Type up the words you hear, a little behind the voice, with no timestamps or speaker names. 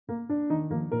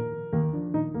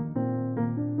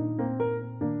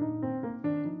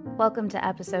Welcome to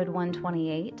episode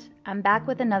 128. I'm back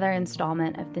with another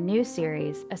installment of the new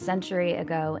series, A Century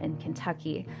Ago in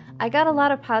Kentucky. I got a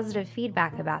lot of positive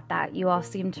feedback about that. You all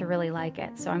seem to really like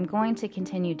it, so I'm going to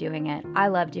continue doing it. I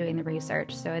love doing the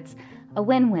research, so it's a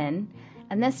win-win.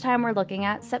 And this time we're looking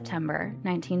at September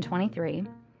 1923.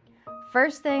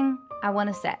 First thing I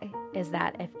want to say is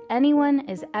that if anyone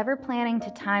is ever planning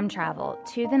to time travel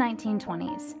to the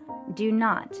 1920s, do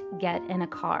not get in a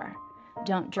car.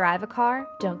 Don't drive a car,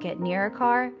 don't get near a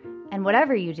car, and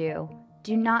whatever you do,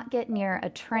 do not get near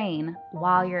a train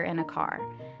while you're in a car.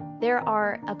 There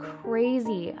are a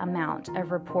crazy amount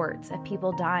of reports of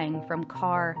people dying from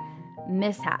car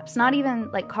mishaps, not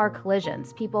even like car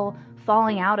collisions, people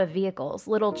falling out of vehicles,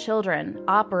 little children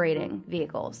operating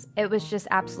vehicles. It was just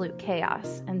absolute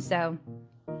chaos. And so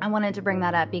I wanted to bring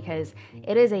that up because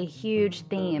it is a huge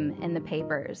theme in the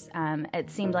papers.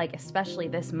 It seemed like, especially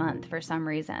this month for some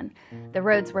reason, the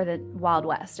roads were the Wild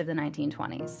West of the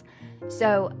 1920s.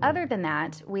 So other than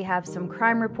that, we have some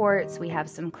crime reports, we have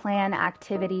some Klan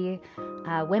activity,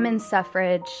 women's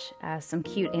suffrage, some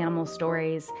cute animal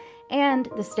stories, and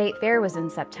the state fair was in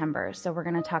September, so we're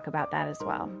going to talk about that as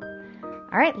well.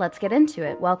 All right, let's get into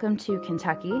it. Welcome to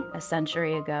Kentucky, a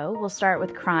century ago. We'll start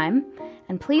with crime.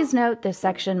 And please note this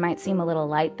section might seem a little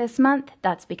light this month.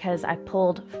 That's because I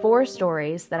pulled 4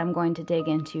 stories that I'm going to dig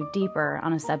into deeper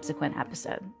on a subsequent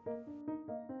episode.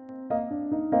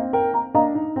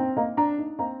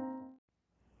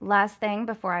 Last thing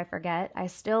before I forget, I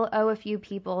still owe a few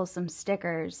people some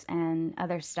stickers and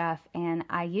other stuff, and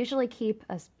I usually keep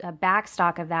a back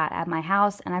stock of that at my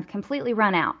house, and I've completely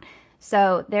run out.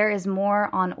 So there is more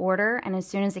on order, and as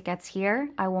soon as it gets here,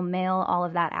 I will mail all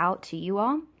of that out to you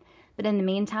all. But in the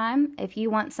meantime, if you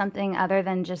want something other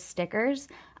than just stickers,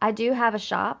 I do have a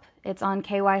shop. It's on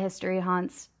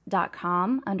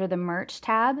kyhistoryhaunts.com under the merch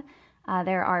tab.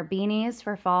 There are beanies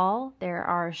for fall. There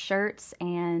are shirts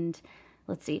and,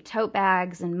 tote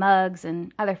bags and mugs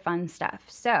and other fun stuff.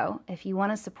 So if you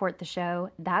want to support the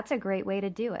show, that's a great way to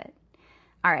do it.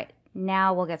 All right,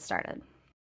 now we'll get started.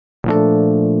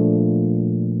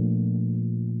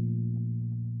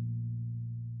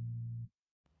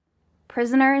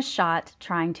 Prisoner is shot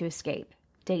trying to escape.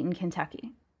 Dayton,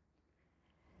 Kentucky.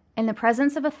 In the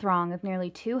presence of a throng of nearly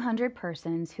 200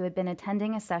 persons who had been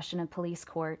attending a session of police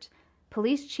court,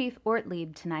 Police Chief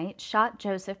Ortlieb tonight shot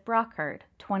Joseph Brockhurd,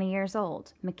 20 years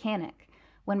old, mechanic,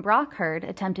 when Brockhurd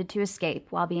attempted to escape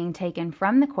while being taken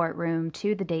from the courtroom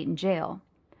to the Dayton jail.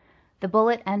 The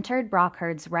bullet entered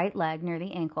Brockhurd's right leg near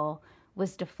the ankle,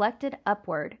 was deflected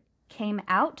upward, came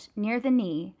out near the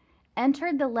knee,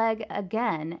 entered the leg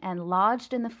again, and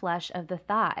lodged in the flesh of the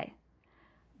thigh.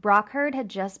 Brockhurd had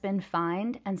just been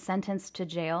fined and sentenced to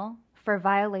jail for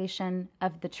violation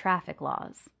of the traffic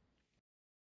laws.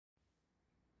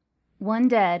 One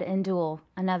dead in duel,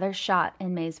 another shot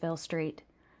in Maysville Street.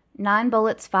 9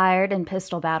 bullets fired in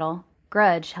pistol battle.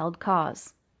 Grudge held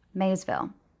cause.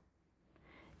 Maysville.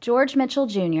 George Mitchell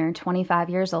Jr., 25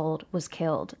 years old, was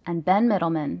killed, and Ben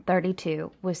Middleman,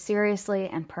 32, was seriously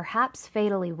and perhaps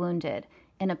fatally wounded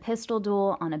in a pistol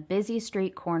duel on a busy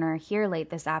street corner here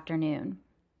late this afternoon.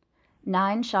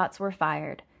 9 shots were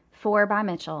fired, 4 by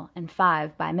Mitchell and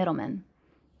 5 by Middleman.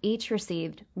 Each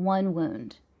received 1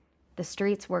 wound. The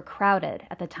streets were crowded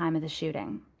at the time of the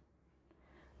shooting.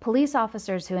 Police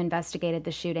officers who investigated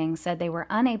the shooting said they were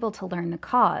unable to learn the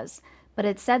cause, but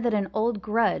it said that an old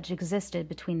grudge existed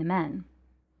between the men.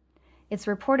 It's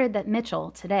reported that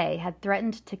Mitchell, today, had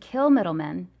threatened to kill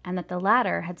Middleman and that the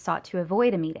latter had sought to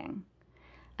avoid a meeting.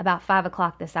 About 5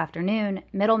 o'clock this afternoon,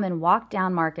 Middleman walked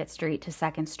down Market Street to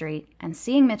 2nd Street and,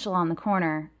 seeing Mitchell on the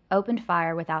corner, opened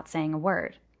fire without saying a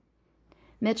word.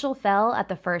 Mitchell fell at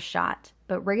the first shot,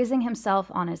 but raising himself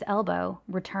on his elbow,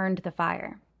 returned the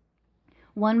fire.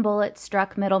 1 bullet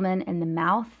struck Middleman in the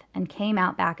mouth and came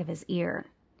out back of his ear.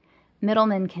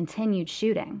 Middleman continued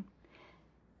shooting.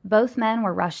 Both men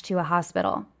were rushed to a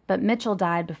hospital, but Mitchell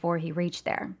died before he reached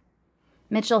there.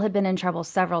 Mitchell had been in trouble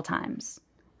several times.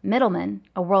 Middleman,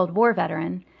 a World War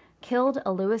veteran, killed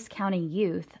a Lewis County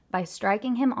youth by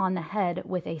striking him on the head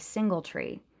with a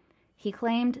singletree. He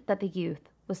claimed that the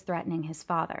youth was threatening his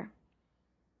father.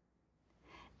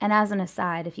 And as an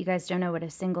aside, if you guys don't know what a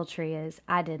singletree is,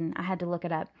 I didn't. I had to look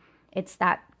it up. It's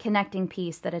that connecting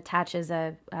piece that attaches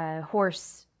a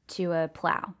horse to a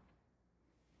plow.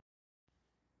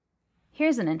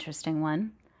 Here's an interesting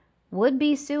one.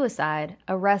 Would-be suicide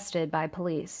arrested by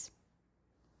police.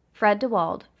 Fred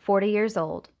DeWald, 40 years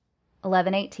old,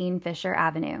 1118 Fisher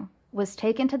Avenue, was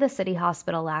taken to the city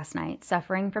hospital last night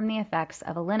suffering from the effects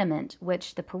of a liniment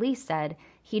which the police said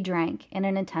he drank in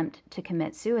an attempt to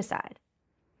commit suicide.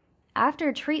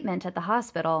 After treatment at the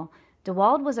hospital,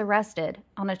 DeWald was arrested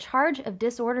on a charge of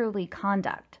disorderly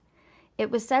conduct.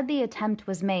 It was said the attempt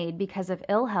was made because of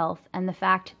ill health and the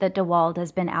fact that DeWald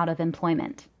has been out of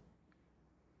employment.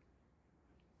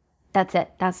 That's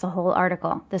it. That's the whole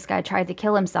article. This guy tried to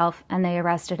kill himself, and they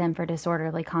arrested him for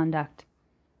disorderly conduct.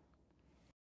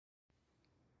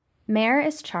 Mayor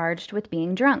is charged with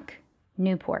being drunk.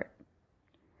 Newport.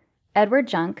 Edward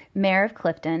Junk, mayor of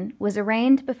Clifton, was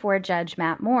arraigned before Judge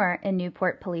Matt Moore in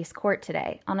Newport Police Court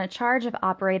today on a charge of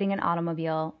operating an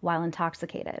automobile while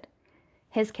intoxicated.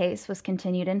 His case was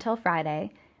continued until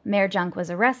Friday. Mayor Junk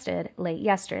was arrested late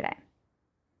yesterday.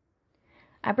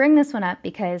 I bring this one up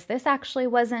because this actually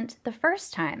wasn't the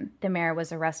first time the mayor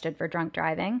was arrested for drunk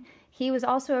driving. He was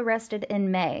also arrested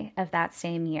in May of that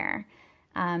same year.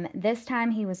 This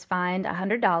time he was fined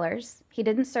 $100. He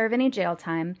didn't serve any jail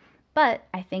time, but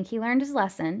I think he learned his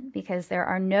lesson because there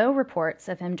are no reports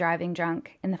of him driving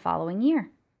drunk in the following year.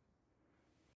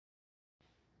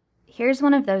 Here's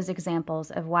one of those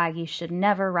examples of why you should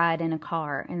never ride in a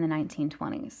car in the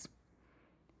 1920s.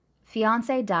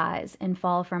 Fiancé dies in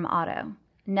fall from auto,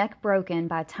 neck broken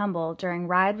by tumble during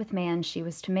ride with man she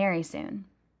was to marry soon.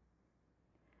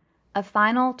 A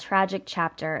final tragic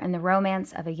chapter in the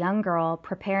romance of a young girl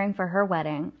preparing for her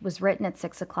wedding was written at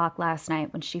 6 o'clock last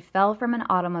night when she fell from an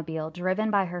automobile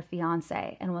driven by her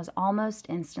fiancé and was almost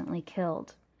instantly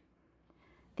killed.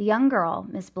 The young girl,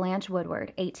 Miss Blanche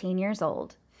Woodward, 18 years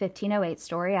old, 1508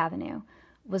 Story Avenue,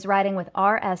 was riding with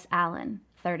R.S. Allen,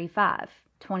 35,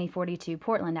 2042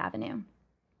 Portland Avenue.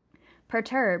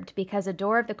 Perturbed because a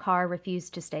door of the car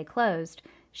refused to stay closed,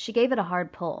 she gave it a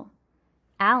hard pull.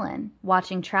 Allen,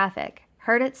 watching traffic,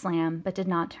 heard it slam but did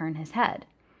not turn his head.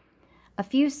 A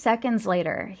few seconds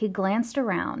later, he glanced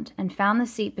around and found the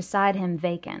seat beside him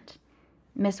vacant.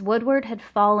 Miss Woodward had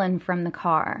fallen from the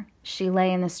car. She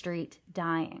lay in the street,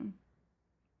 dying.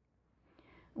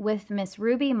 With Miss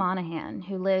Ruby Monahan,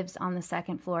 who lives on the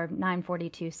second floor of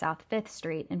 942 South 5th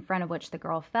Street, in front of which the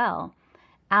girl fell,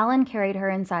 Allen carried her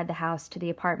inside the house to the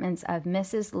apartments of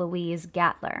Mrs. Louise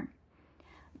Gatler.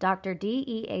 Dr.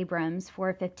 D.E. Abrams,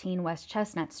 415 West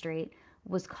Chestnut Street,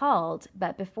 was called,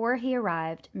 but before he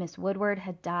arrived, Miss Woodward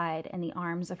had died in the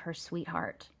arms of her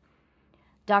sweetheart.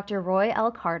 Dr. Roy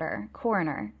L. Carter,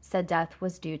 coroner, said death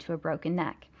was due to a broken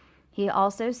neck. He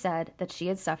also said that she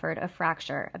had suffered a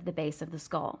fracture of the base of the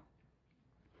skull.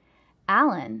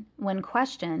 Allen, when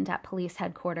questioned at police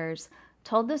headquarters,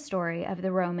 told the story of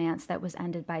the romance that was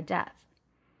ended by death.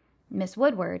 Miss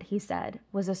Woodward, he said,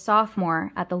 was a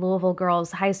sophomore at the Louisville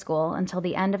Girls High School until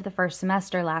the end of the first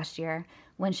semester last year,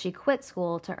 when she quit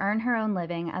school to earn her own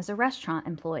living as a restaurant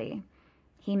employee.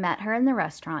 He met her in the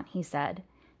restaurant, he said,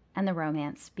 and the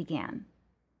romance began.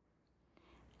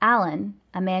 Allen,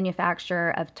 a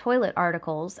manufacturer of toilet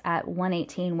articles at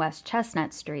 118 West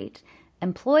Chestnut Street,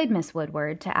 employed Miss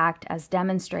Woodward to act as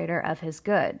demonstrator of his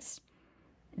goods.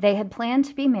 They had planned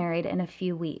to be married in a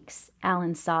few weeks,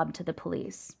 Allen sobbed to the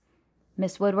police.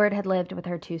 Miss Woodward had lived with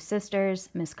her two sisters,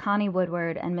 Miss Connie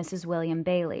Woodward and Mrs. William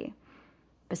Bailey.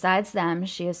 Besides them,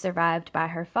 she is survived by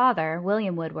her father,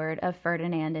 William Woodward of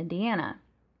Ferdinand, Indiana.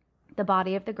 The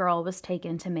body of the girl was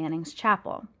taken to Manning's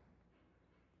Chapel.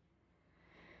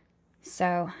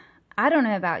 So, I don't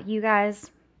know about you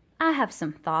guys. I have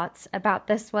some thoughts about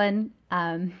this one.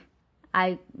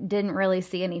 I didn't really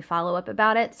see any follow-up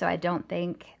about it, so I don't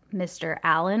think Mr.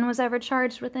 Allen was ever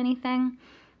charged with anything.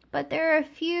 But there are a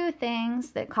few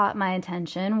things that caught my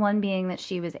attention, one being that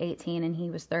she was 18 and he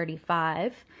was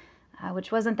 35, which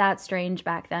wasn't that strange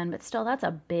back then, but still, that's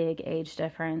a big age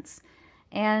difference.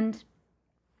 And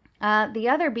the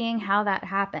other being how that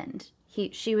happened.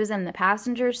 She was in the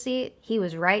passenger seat, he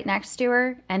was right next to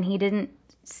her, and he didn't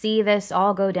see this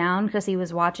all go down because he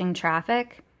was watching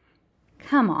traffic.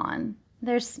 Come on,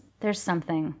 there's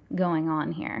something going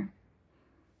on here.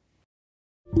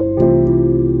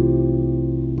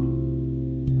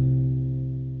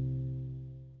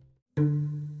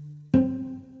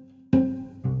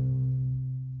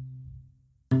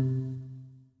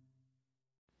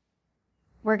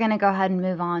 We're going to go ahead and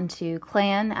move on to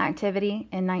Klan activity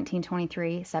in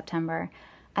 1923, September.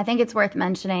 I think it's worth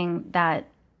mentioning that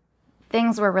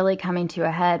things were really coming to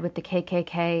a head with the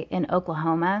KKK in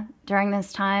Oklahoma during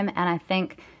this time, and I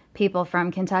think people from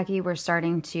Kentucky were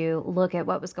starting to look at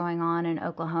what was going on in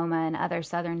Oklahoma and other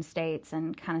southern states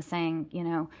and kind of saying, you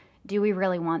know, do we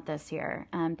really want this here?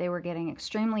 They were getting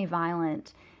extremely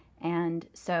violent. And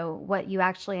so what you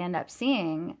actually end up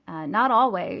seeing, not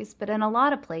always, but in a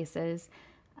lot of places,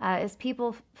 is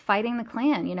people fighting the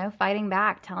Klan, you know, fighting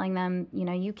back, telling them, you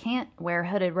know, you can't wear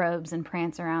hooded robes and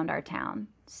prance around our town.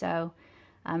 So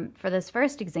For this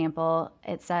first example,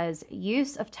 it says,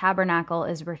 use of tabernacle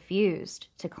is refused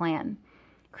to Klan.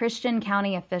 Christian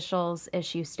County officials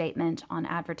issue statement on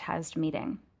advertised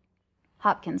meeting.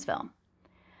 Hopkinsville.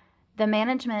 The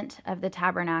management of the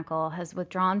tabernacle has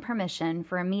withdrawn permission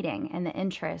for a meeting in the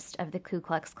interest of the Ku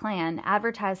Klux Klan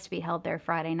advertised to be held there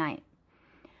Friday night.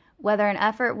 Whether an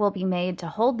effort will be made to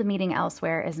hold the meeting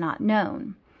elsewhere is not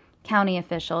known. County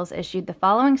officials issued the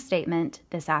following statement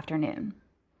this afternoon.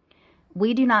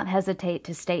 We do not hesitate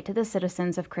to state to the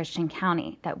citizens of Christian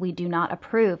County that we do not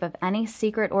approve of any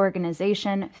secret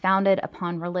organization founded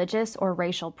upon religious or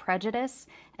racial prejudice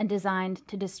and designed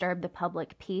to disturb the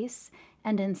public peace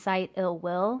and incite ill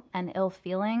will and ill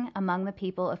feeling among the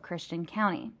people of Christian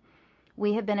County.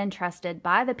 We have been entrusted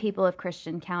by the people of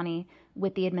Christian County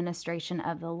with the administration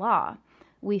of the law.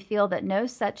 We feel that no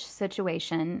such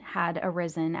situation had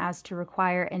arisen as to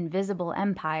require invisible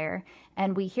empire,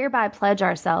 and we hereby pledge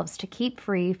ourselves to keep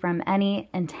free from any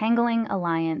entangling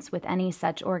alliance with any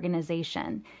such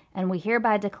organization, and we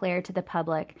hereby declare to the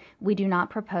public we do not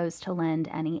propose to lend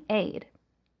any aid.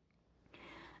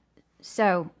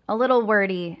 So, a little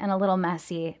wordy and a little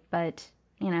messy, but,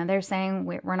 they're saying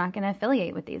we're not going to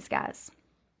affiliate with these guys.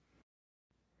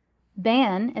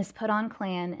 Ban is put on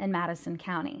Klan in Madison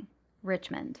County.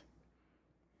 Richmond.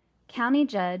 County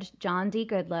Judge John D.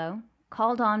 Goodloe,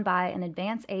 called on by an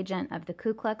advance agent of the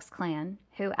Ku Klux Klan,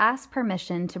 who asked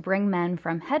permission to bring men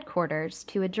from headquarters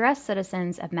to address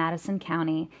citizens of Madison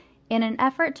County in an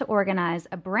effort to organize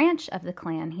a branch of the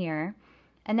Klan here,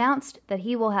 announced that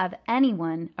he will have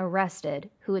anyone arrested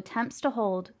who attempts to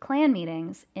hold Klan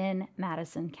meetings in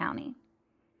Madison County.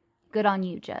 Good on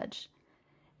you, Judge.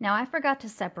 Now, I forgot to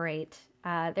separate.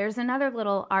 There's another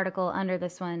little article under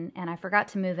this one, and I forgot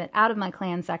to move it out of my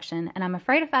Klan section, and I'm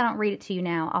afraid if I don't read it to you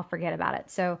now, I'll forget about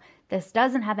it. So this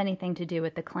doesn't have anything to do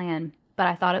with the Klan, but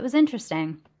I thought it was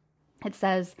interesting. It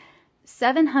says,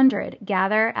 700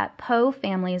 gather at Poe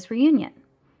family's reunion,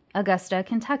 Augusta,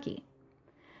 Kentucky.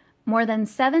 More than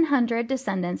 700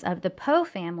 descendants of the Poe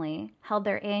family held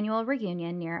their annual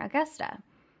reunion near Augusta.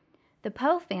 The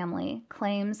Poe family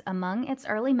claims among its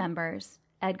early members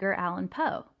Edgar Allan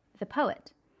Poe, the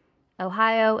poet.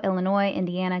 Ohio, Illinois,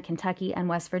 Indiana, Kentucky, and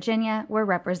West Virginia were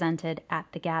represented at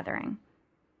the gathering.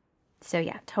 So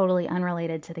yeah, totally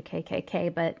unrelated to the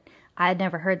KKK, but I had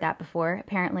never heard that before.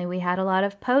 Apparently we had a lot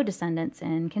of Poe descendants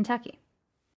in Kentucky.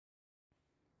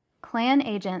 Klan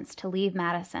agents to leave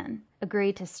Madison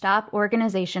agree to stop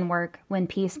organization work when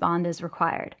peace bond is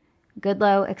required.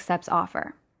 Goodloe accepts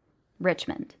offer.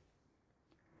 Richmond.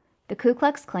 The Ku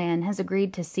Klux Klan has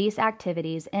agreed to cease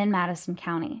activities in Madison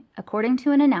County, according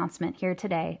to an announcement here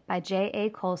today by J.A.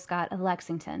 Colescott of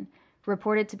Lexington,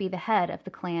 reported to be the head of the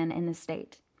Klan in the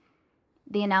state.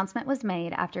 The announcement was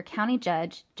made after County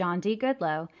Judge John D.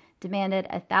 Goodloe demanded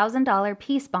a $1,000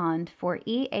 peace bond for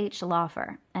E.H.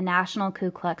 Laufer, a national Ku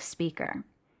Klux speaker.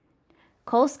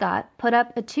 Colescott put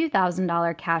up a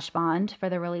 $2,000 cash bond for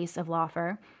the release of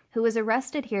Laufer, who was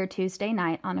arrested here Tuesday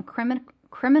night on a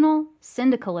criminal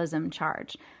syndicalism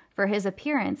charge for his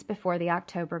appearance before the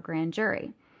October grand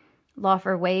jury.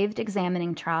 Laufer waived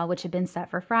examining trial, which had been set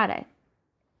for Friday.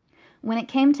 When it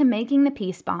came to making the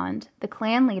peace bond, the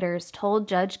Klan leaders told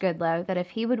Judge Goodloe that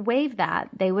if he would waive that,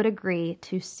 they would agree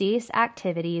to cease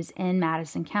activities in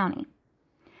Madison County.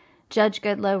 Judge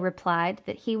Goodloe replied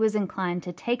that he was inclined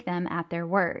to take them at their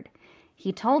word.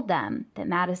 He told them that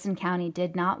Madison County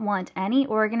did not want any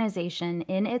organization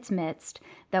in its midst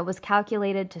that was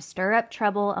calculated to stir up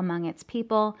trouble among its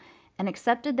people, and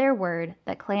accepted their word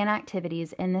that Klan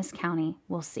activities in this county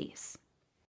will cease.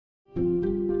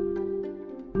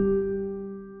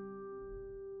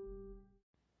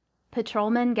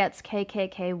 Patrolman gets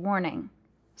KKK warning.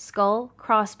 Skull,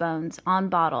 crossbones on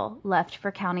bottle left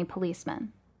for county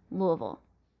policeman. Louisville.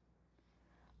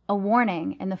 A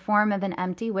warning in the form of an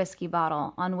empty whiskey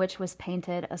bottle on which was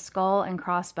painted a skull and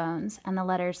crossbones and the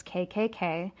letters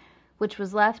KKK, which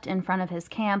was left in front of his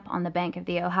camp on the bank of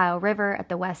the Ohio River at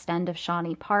the west end of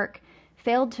Shawnee Park,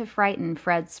 failed to frighten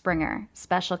Fred Springer,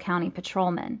 special county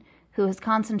patrolman, who has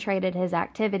concentrated his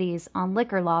activities on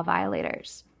liquor law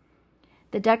violators.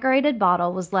 The decorated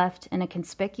bottle was left in a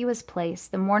conspicuous place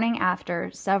the morning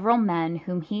after several men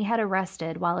whom he had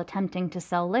arrested while attempting to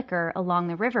sell liquor along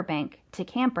the riverbank to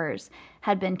campers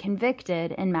had been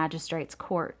convicted in magistrate's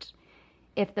court.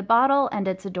 If the bottle and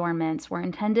its adornments were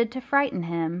intended to frighten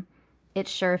him, it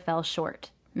sure fell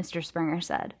short, Mr. Springer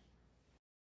said.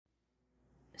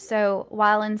 So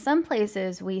while in some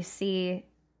places we see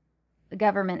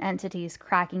government entities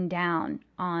cracking down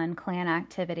on Klan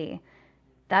activity,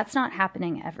 that's not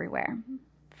happening everywhere.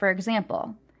 For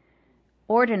example,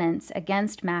 Ordinance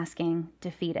against masking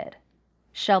defeated.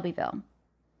 Shelbyville.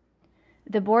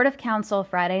 The Board of Council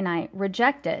Friday night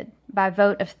rejected, by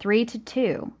vote of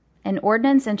 3-2, an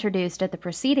ordinance introduced at the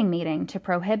preceding meeting to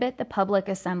prohibit the public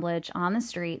assemblage on the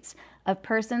streets of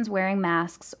persons wearing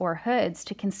masks or hoods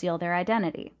to conceal their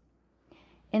identity.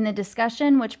 In the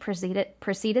discussion which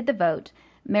preceded the vote,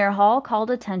 Mayor Hall called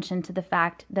attention to the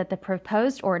fact that the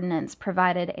proposed ordinance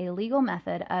provided a legal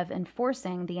method of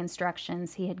enforcing the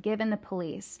instructions he had given the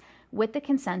police with the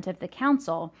consent of the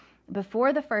council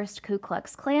before the first Ku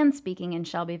Klux Klan speaking in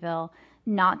Shelbyville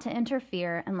not to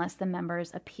interfere unless the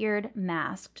members appeared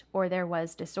masked or there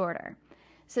was disorder.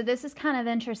 So this is kind of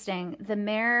interesting. The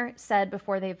mayor said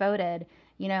before they voted,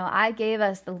 I gave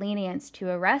us the lenience to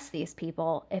arrest these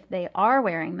people if they are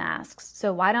wearing masks.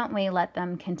 So why don't we let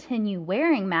them continue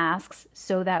wearing masks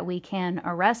so that we can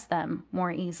arrest them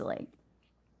more easily?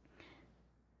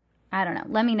 I don't know.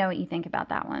 Let me know what you think about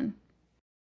that one.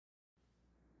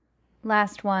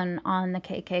 Last one on the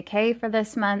KKK for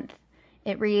this month.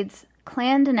 It reads,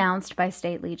 Klan denounced by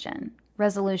State Legion.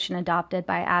 Resolution adopted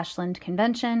by Ashland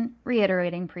Convention,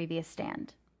 reiterating previous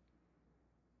stand.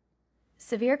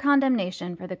 Severe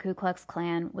condemnation for the Ku Klux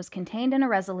Klan was contained in a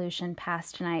resolution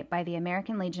passed tonight by the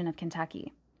American Legion of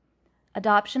Kentucky.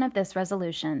 Adoption of this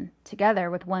resolution,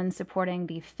 together with one supporting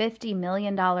the $50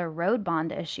 million road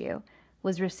bond issue,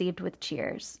 was received with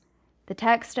cheers. The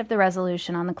text of the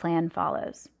resolution on the Klan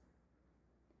follows.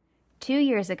 2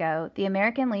 years ago, the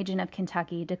American Legion of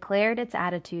Kentucky declared its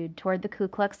attitude toward the Ku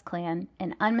Klux Klan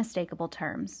in unmistakable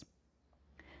terms.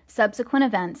 Subsequent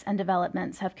events and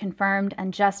developments have confirmed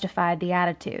and justified the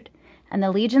attitude, and the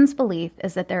Legion's belief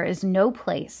is that there is no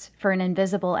place for an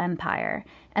invisible empire,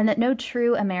 and that no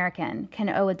true American can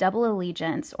owe a double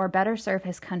allegiance or better serve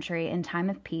his country in time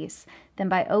of peace than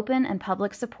by open and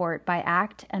public support by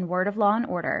act and word of law and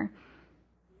order,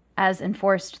 as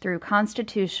enforced through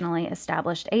constitutionally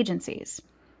established agencies.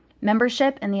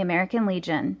 Membership in the American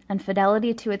Legion and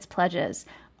fidelity to its pledges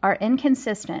are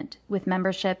inconsistent with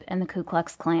membership in the Ku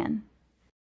Klux Klan.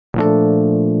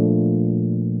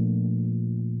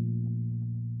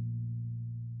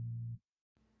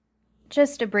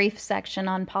 Just a brief section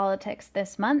on politics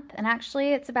this month, and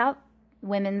actually it's about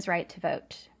women's right to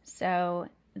vote. So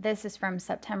this is from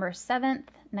September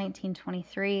 7th,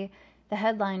 1923. The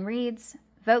headline reads,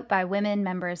 Vote by Women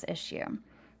Members Issue.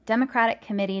 Democratic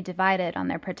Committee divided on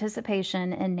their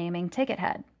participation in naming ticket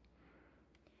head.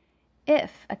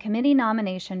 If a committee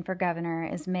nomination for governor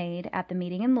is made at the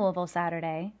meeting in Louisville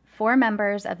Saturday, 4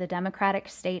 members of the Democratic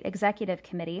State Executive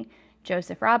Committee,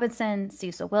 Joseph Robinson,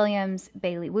 Cecil Williams,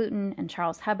 Bailey Wooten, and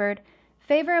Charles Hubbard,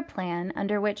 favor a plan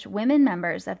under which women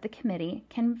members of the committee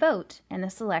can vote in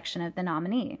the selection of the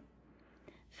nominee.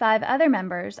 5 other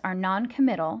members are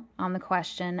non-committal on the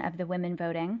question of the women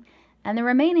voting, and the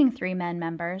remaining 3 men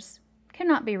members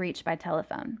cannot be reached by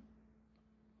telephone.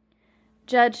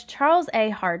 Judge Charles A.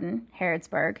 Hardin,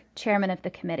 Harrodsburg, chairman of the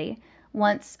committee,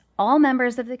 wants all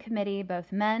members of the committee,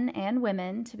 both men and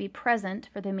women, to be present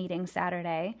for the meeting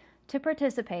Saturday to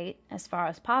participate, as far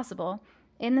as possible,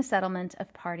 in the settlement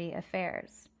of party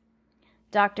affairs.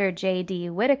 Dr. J.D.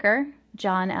 Whitaker,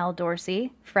 John L.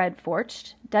 Dorsey, Fred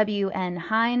Forcht, W.N.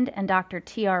 Hind, and Dr.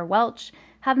 T.R. Welch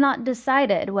have not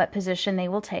decided what position they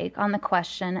will take on the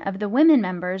question of the women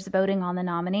members voting on the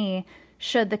nominee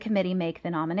should the committee make the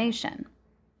nomination.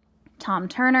 Tom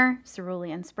Turner,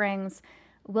 Cerulean Springs,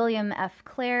 William F.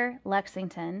 Clare,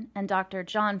 Lexington, and Dr.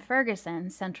 John Ferguson,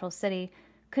 Central City,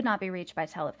 could not be reached by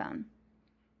telephone.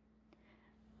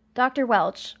 Dr.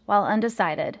 Welch, while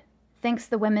undecided, thinks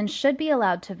the women should be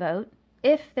allowed to vote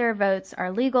if their votes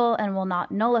are legal and will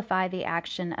not nullify the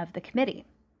action of the committee.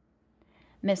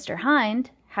 Mr. Hind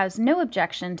has no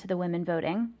objection to the women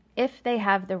voting if they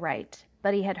have the right,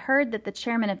 but he had heard that the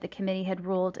chairman of the committee had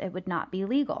ruled it would not be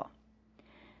legal.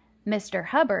 Mr.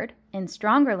 Hubbard, in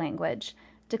stronger language,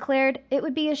 declared it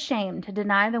would be a shame to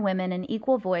deny the women an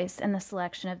equal voice in the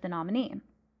selection of the nominee.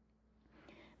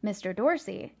 Mr.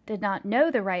 Dorsey did not know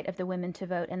the right of the women to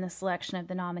vote in the selection of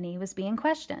the nominee was being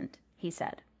questioned, he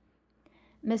said.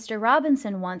 Mr.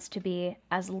 Robinson wants to be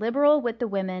as liberal with the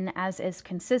women as is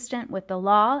consistent with the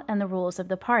law and the rules of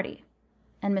the party.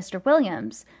 And Mr.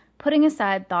 Williams, putting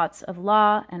aside thoughts of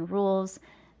law and rules,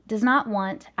 does not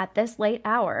want, at this late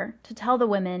hour, to tell the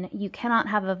women you cannot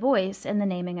have a voice in the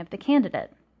naming of the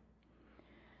candidate.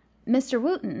 Mr.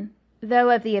 Wooten,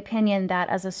 though of the opinion that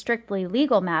as a strictly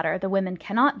legal matter the women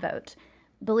cannot vote,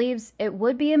 believes it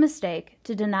would be a mistake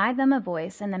to deny them a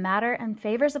voice in the matter and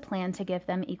favors a plan to give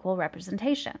them equal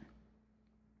representation.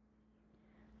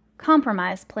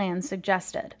 Compromise plan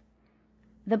suggested.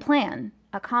 The plan,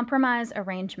 A compromise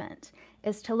arrangement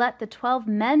is to let the 12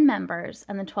 men members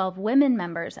and the 12 women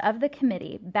members of the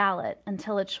committee ballot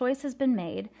until a choice has been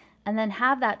made and then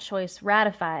have that choice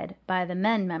ratified by the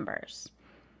men members.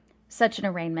 Such an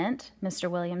arrangement, Mr.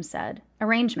 Williams said,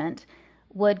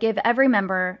 would give every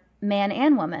member, man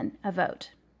and woman, a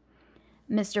vote.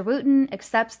 Mr. Wooten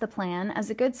accepts the plan as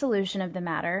a good solution of the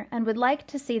matter and would like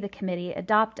to see the committee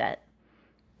adopt it.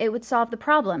 It would solve the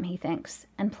problem, he thinks,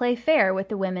 and play fair with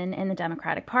the women in the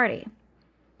Democratic Party.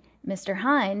 Mr.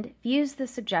 Hind views the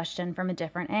suggestion from a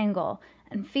different angle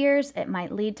and fears it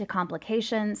might lead to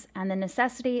complications and the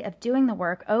necessity of doing the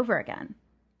work over again.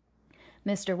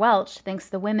 Mr. Welch thinks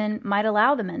the women might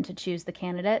allow the men to choose the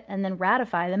candidate and then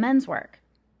ratify the men's work.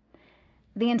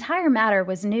 The entire matter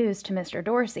was news to Mr.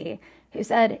 Dorsey, who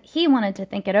said he wanted to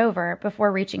think it over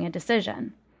before reaching a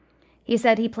decision. He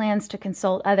said he plans to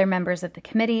consult other members of the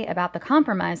committee about the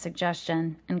compromise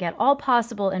suggestion and get all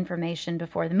possible information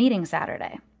before the meeting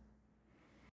Saturday.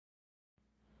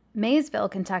 Maysville,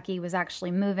 Kentucky was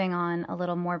actually moving on a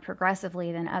little more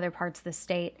progressively than other parts of the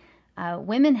state.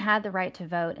 Women had the right to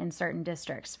vote in certain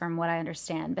districts, from what I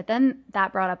understand. But then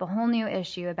that brought up a whole new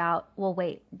issue about, well,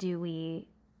 wait, do we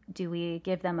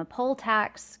give them a poll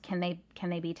tax? Can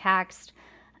they be taxed?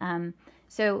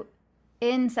 So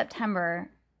in September,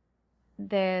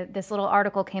 this little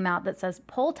article came out that says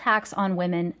poll tax on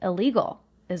women illegal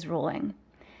is ruling.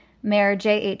 Mayor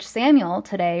J.H. Samuel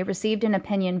today received an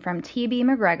opinion from T.B.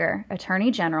 McGregor, Attorney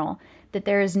General, that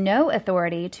there is no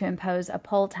authority to impose a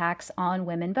poll tax on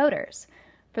women voters.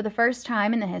 For the first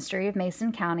time in the history of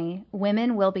Mason County,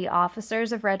 women will be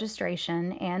officers of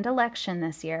registration and election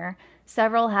this year,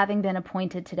 several having been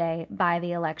appointed today by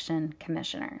the election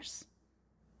commissioners.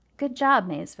 Good job,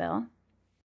 Maysville.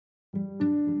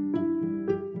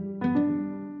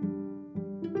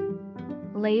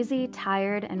 Lazy,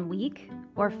 tired, and weak,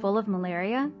 or full of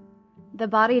malaria? The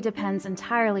body depends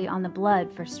entirely on the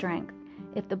blood for strength.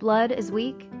 If the blood is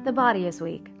weak, the body is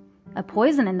weak. A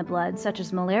poison in the blood, such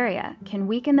as malaria, can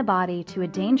weaken the body to a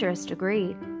dangerous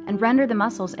degree and render the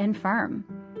muscles infirm.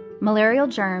 Malarial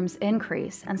germs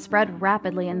increase and spread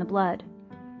rapidly in the blood.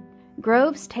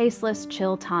 Grove's Tasteless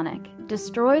Chill Tonic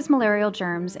destroys malarial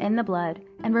germs in the blood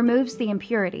and removes the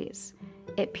impurities.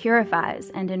 It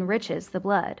purifies and enriches the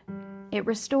blood. It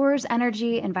restores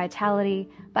energy and vitality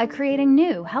by creating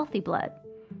new, healthy blood.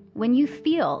 When you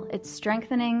feel its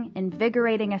strengthening,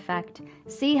 invigorating effect,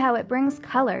 see how it brings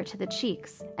color to the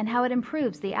cheeks and how it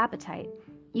improves the appetite.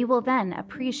 You will then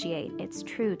appreciate its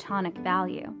true tonic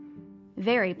value.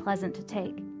 Very pleasant to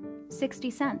take. 60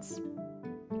 cents.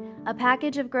 A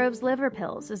package of Grove's liver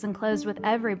pills is enclosed with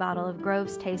every bottle of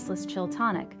Grove's Tasteless Chill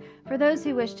Tonic for those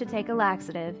who wish to take a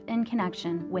laxative in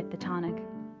connection with the tonic.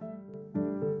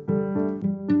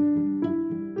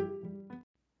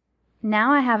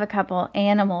 Now I have a couple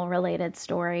animal-related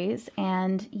stories,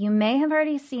 and you may have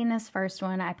already seen this first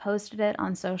one. I posted it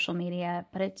on social media,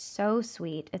 but it's so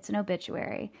sweet. It's an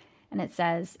obituary, and it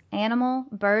says, "Animal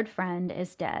bird friend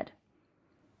is dead."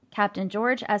 Captain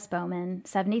George S. Bowman,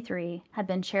 73, had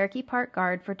been Cherokee Park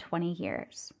guard for 20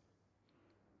 years.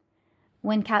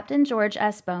 When Captain George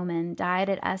S. Bowman died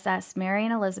at SS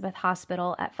Marian Elizabeth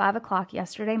Hospital at 5 o'clock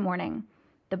yesterday morning,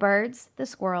 the birds, the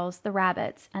squirrels, the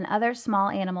rabbits, and other small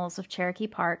animals of Cherokee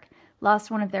Park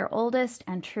lost one of their oldest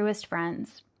and truest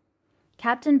friends.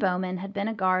 Captain Bowman had been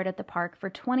a guard at the park for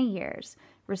 20 years,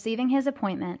 receiving his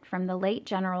appointment from the late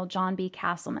General John B.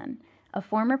 Castleman, a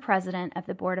former president of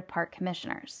the Board of Park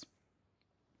Commissioners.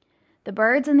 The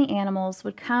birds and the animals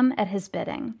would come at his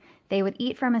bidding. They would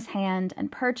eat from his hand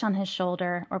and perch on his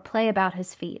shoulder or play about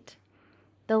his feet.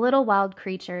 The little wild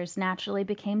creatures naturally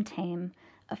became tame,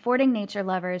 affording nature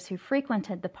lovers who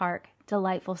frequented the park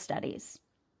delightful studies.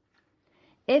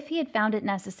 If he had found it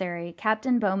necessary,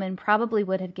 Captain Bowman probably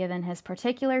would have given his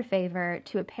particular favor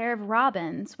to a pair of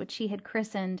robins, which he had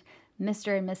christened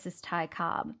Mr. and Mrs. Ty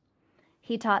Cobb.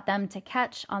 He taught them to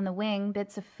catch on the wing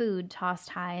bits of food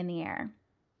tossed high in the air.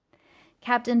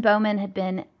 Captain Bowman had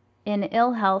been in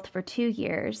ill health for 2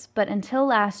 years, but until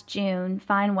last June,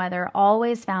 fine weather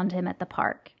always found him at the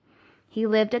park. He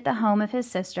lived at the home of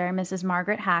his sister, Mrs.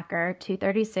 Margaret Hacker,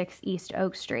 236 East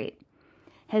Oak Street.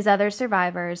 His other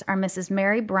survivors are Mrs.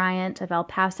 Mary Bryant of El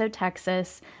Paso,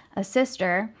 Texas, a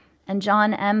sister, and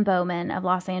John M. Bowman of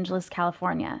Los Angeles,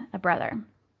 California, a brother.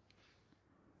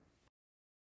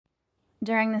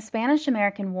 During the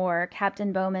Spanish-American War,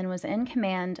 Captain Bowman was in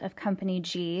command of Company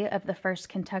G of the 1st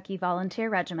Kentucky Volunteer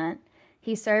Regiment.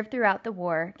 He served throughout the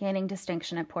war, gaining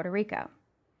distinction at Puerto Rico.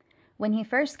 When he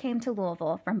first came to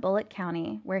Louisville from Bullitt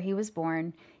County, where he was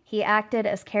born, He acted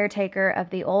as caretaker of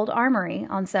the old armory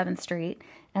on 7th Street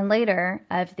and later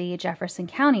of the Jefferson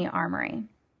County Armory.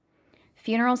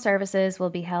 Funeral services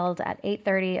will be held at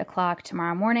 8:30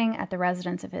 tomorrow morning at the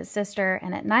residence of his sister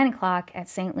and at 9 o'clock at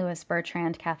St. Louis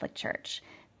Bertrand Catholic Church.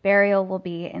 Burial will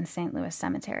be in St. Louis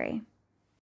Cemetery.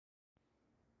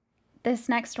 This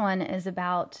next one is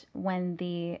about when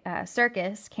the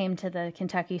circus came to the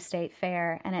Kentucky State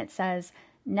Fair, and it says,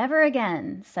 "Never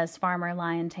again," says farmer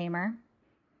lion tamer.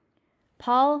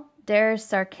 Paul Der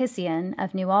Sarkissian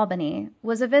of New Albany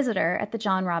was a visitor at the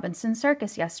John Robinson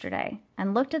Circus yesterday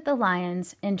and looked at the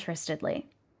lions interestedly.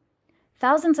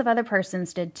 Thousands of other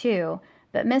persons did too,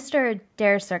 but Mr.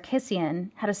 Der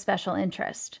Sarkissian had a special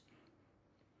interest.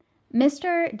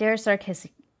 Mr. Der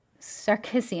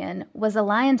Sarkissian was a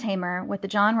lion tamer with the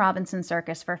John Robinson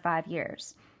Circus for 5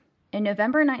 years. In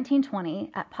November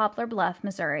 1920, at Poplar Bluff,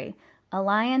 Missouri, a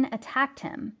lion attacked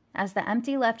him, as the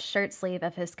empty left shirt sleeve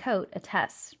of his coat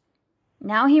attests.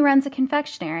 Now he runs a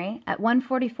confectionery at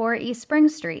 144 East Spring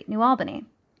Street, New Albany.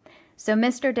 So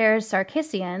Mr. Der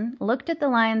Sarkissian looked at the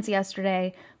lions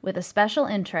yesterday with a special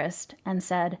interest and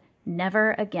said,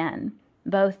 "Never again,"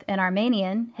 both in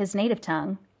Armenian, his native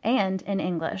tongue, and in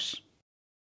English.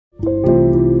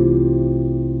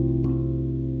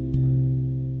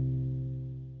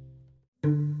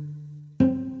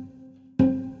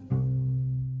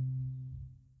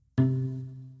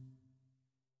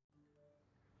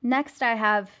 Next, I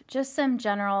have just some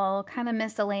general kind of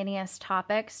miscellaneous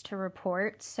topics to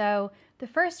report. So the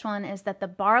first one is that the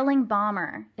Barling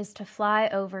Bomber is to fly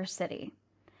over city.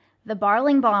 The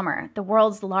Barling Bomber, the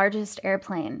world's largest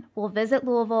airplane, will visit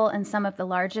Louisville and some of the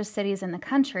largest cities in the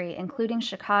country, including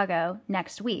Chicago,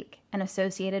 next week, an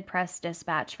Associated Press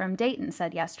dispatch from Dayton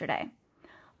said yesterday.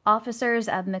 Officers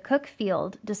of McCook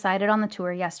Field decided on the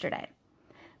tour yesterday.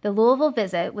 The Louisville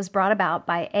visit was brought about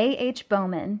by A.H.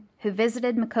 Bowman, who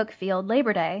visited McCook Field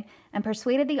Labor Day and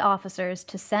persuaded the officers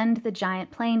to send the giant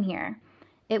plane here.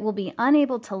 It will be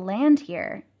unable to land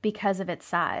here because of its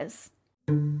size.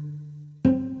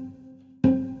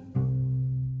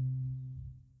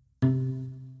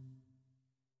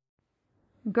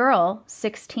 Girl,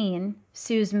 16,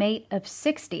 sues mate of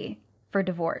 60 for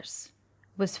divorce.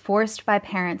 Was forced by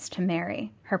parents to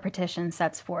marry, her petition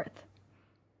sets forth.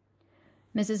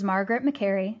 Mrs. Margaret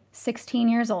McCary, 16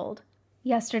 years old,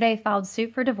 yesterday filed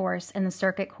suit for divorce in the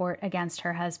circuit court against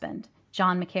her husband,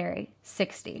 John McCary,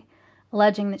 60,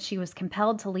 alleging that she was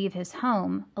compelled to leave his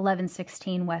home,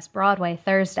 1116 West Broadway,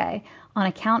 Thursday, on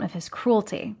account of his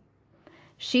cruelty.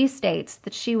 She states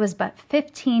that she was but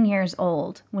 15 years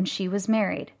old when she was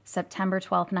married, September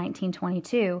 12,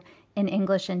 1922, in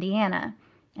English, Indiana,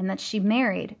 and that she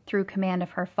married through command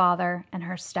of her father and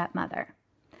her stepmother.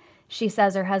 She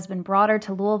says her husband brought her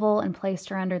to Louisville and placed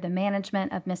her under the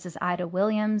management of Mrs. Ida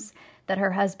Williams, that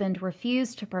her husband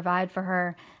refused to provide for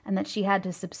her, and that she had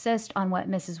to subsist on what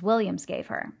Mrs. Williams gave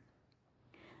her.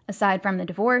 Aside from the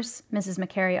divorce, Mrs.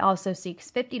 McCary also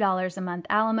seeks $50 a month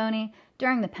alimony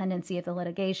during the pendency of the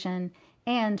litigation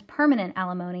and permanent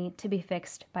alimony to be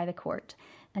fixed by the court.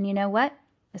 And you know what?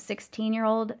 A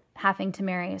 16-year-old having to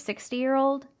marry a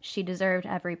 60-year-old, she deserved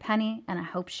every penny, and I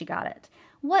hope she got it.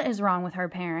 What is wrong with her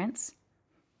parents?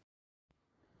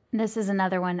 This is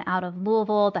another one out of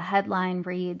Louisville. The headline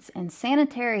reads, "In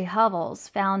sanitary hovels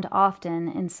found often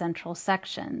in central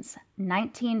sections.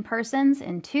 19 persons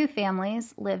in 2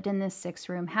 families lived in this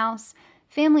 6-room house.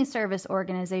 Family service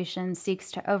organization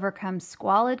seeks to overcome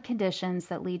squalid conditions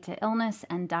that lead to illness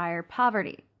and dire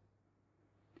poverty."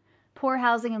 Poor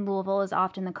housing in Louisville is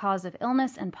often the cause of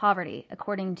illness and poverty,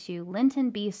 according to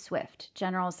Linton B. Swift,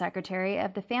 General Secretary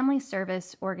of the Family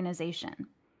Service Organization.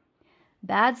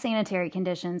 Bad sanitary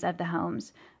conditions of the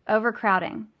homes,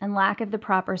 overcrowding, and lack of the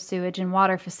proper sewage and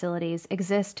water facilities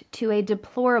exist to a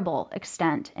deplorable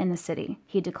extent in the city,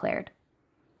 he declared.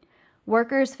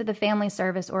 Workers for the Family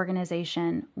Service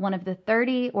Organization, one of the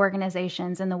 30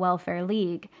 organizations in the Welfare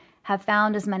League, have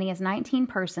found as many as 19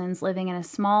 persons living in a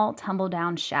small,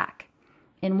 tumble-down shack.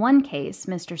 In one case,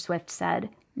 Mr. Swift said,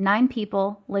 9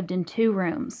 people lived in 2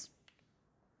 rooms.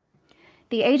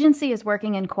 The agency is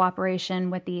working in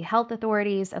cooperation with the health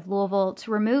authorities of Louisville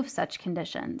to remove such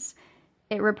conditions.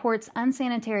 It reports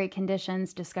unsanitary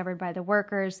conditions discovered by the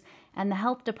workers, and the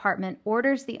health department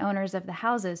orders the owners of the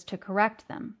houses to correct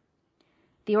them.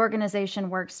 The organization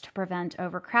works to prevent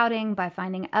overcrowding by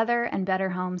finding other and better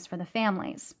homes for the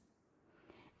families.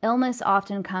 Illness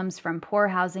often comes from poor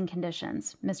housing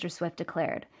conditions, Mr. Swift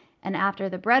declared, and after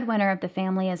the breadwinner of the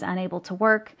family is unable to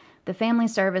work, the Family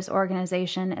Service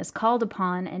Organization is called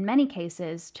upon in many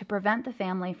cases to prevent the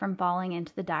family from falling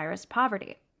into the direst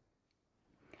poverty.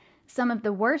 Some of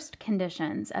the worst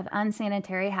conditions of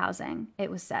unsanitary housing, it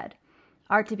was said,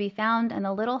 are to be found in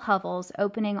the little hovels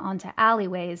opening onto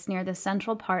alleyways near the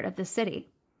central part of the city.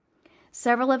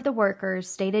 Several of the workers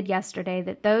stated yesterday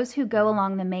that those who go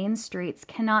along the main streets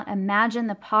cannot imagine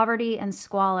the poverty and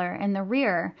squalor in the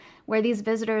rear, where these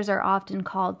visitors are often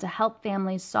called to help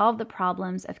families solve the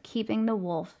problems of keeping the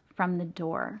wolf from the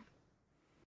door.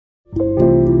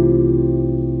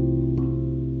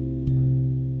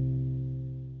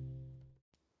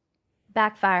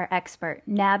 Backfire expert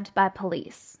nabbed by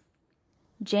police.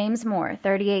 James Moore,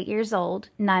 38 years old,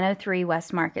 903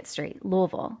 West Market Street,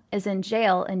 Louisville, is in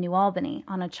jail in New Albany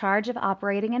on a charge of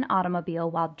operating an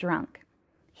automobile while drunk.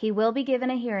 He will be given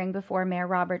a hearing before Mayor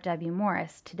Robert W.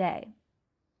 Morris today.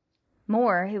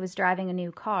 Moore, who was driving a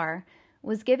new car,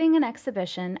 was giving an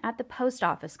exhibition at the post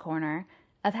office corner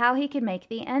of how he could make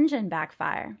the engine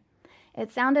backfire.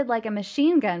 It sounded like a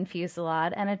machine gun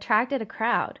fusillade and attracted a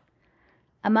crowd.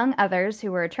 Among others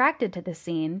who were attracted to the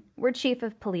scene were Chief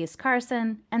of Police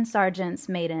Carson and Sergeants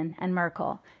Maiden and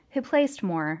Merkel, who placed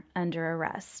Moore under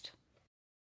arrest.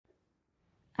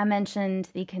 I mentioned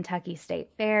the Kentucky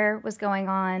State Fair was going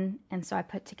on, and so I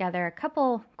put together a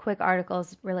couple quick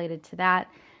articles related to that.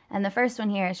 And the first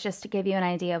one here is just to give you an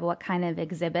idea of what kind of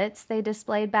exhibits they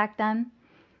displayed back then.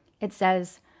 It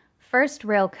says, "First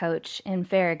rail coach in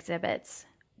fair exhibits.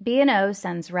 B&O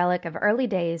sends relic of early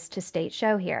days to state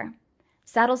show here.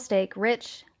 Saddlestake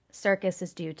rich, circus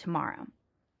is due tomorrow."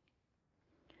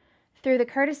 Through the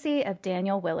courtesy of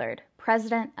Daniel Willard,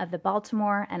 president of the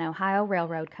Baltimore and Ohio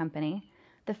Railroad Company,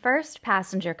 the first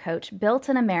passenger coach built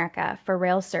in America for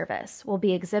rail service will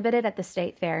be exhibited at the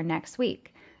State Fair next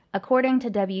week, according to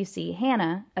W.C.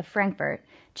 Hanna of Frankfort,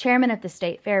 chairman of the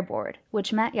State Fair Board,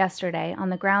 which met yesterday on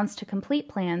the grounds to complete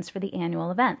plans for the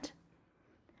annual event.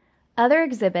 Other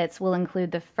exhibits will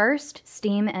include the first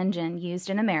steam engine used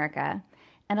in America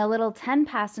and a little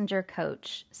 10-passenger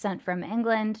coach sent from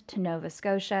England to Nova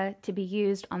Scotia to be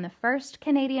used on the first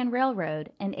Canadian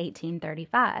railroad in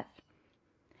 1835.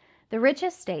 The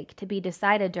richest stake to be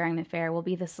decided during the fair will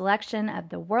be the selection of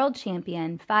the world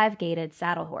champion 5-gated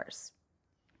saddle horse.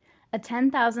 A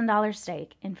 $10,000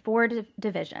 stake in 4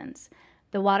 divisions,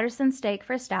 the Watterson stake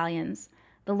for stallions,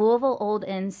 the Louisville Old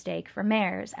Inn stake for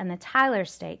mares, and the Tyler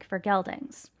stake for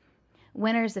geldings.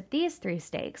 Winners of these 3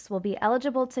 stakes will be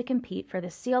eligible to compete for the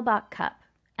Seelbach Cup,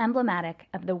 emblematic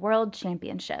of the World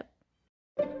Championship.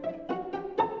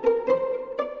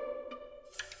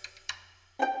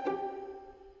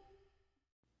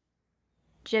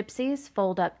 Gypsies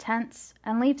fold up tents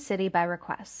and leave city by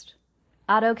request.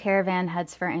 Auto caravan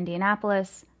heads for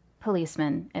Indianapolis.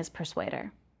 Policeman is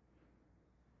persuader.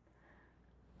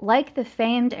 Like the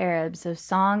famed Arabs of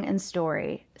song and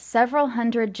story, several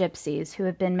hundred gypsies who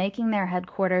have been making their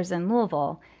headquarters in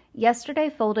Louisville yesterday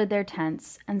folded their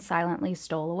tents and silently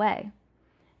stole away.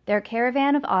 Their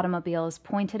caravan of automobiles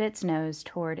pointed its nose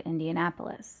toward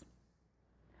Indianapolis.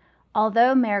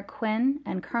 Although Mayor Quinn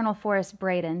and Colonel Forrest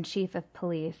Braden, chief of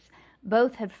police,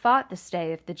 both had fought the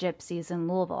stay of the gypsies in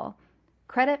Louisville,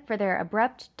 credit for their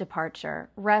abrupt departure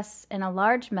rests in a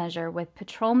large measure with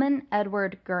Patrolman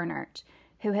Edward Gernert,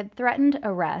 who had threatened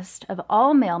arrest of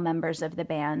all male members of the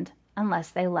band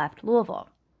unless they left Louisville.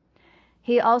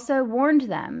 He also warned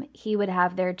them he would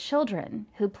have their children,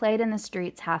 who played in the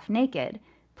streets half naked,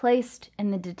 placed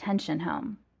in the detention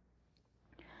home.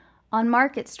 On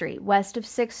Market Street, west of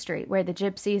 6th Street, where the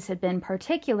gypsies had been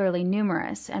particularly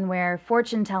numerous and where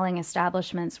fortune-telling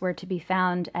establishments were to be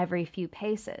found every few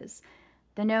paces,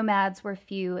 the nomads were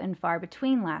few and far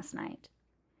between last night.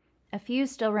 A few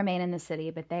still remain in the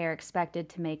city, but they are expected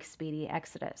to make speedy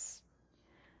exodus.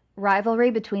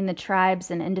 Rivalry between the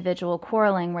tribes and individual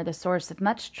quarreling were the source of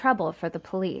much trouble for the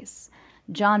police.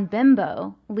 John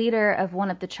Bimbo, leader of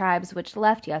one of the tribes which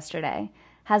left yesterday,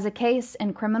 has a case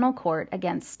in criminal court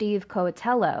against Steve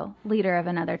Coatello, leader of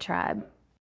another tribe.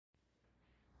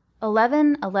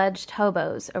 11 alleged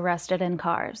hobos arrested in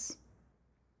cars.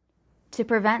 To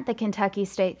prevent the Kentucky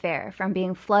State Fair from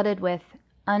being flooded with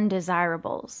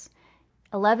undesirables,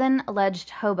 11 alleged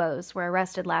hobos were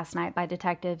arrested last night by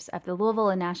detectives of the Louisville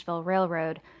and Nashville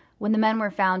Railroad when the men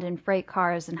were found in freight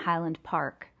cars in Highland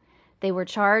Park. They were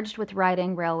charged with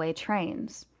riding railway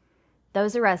trains.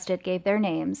 Those arrested gave their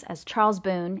names as Charles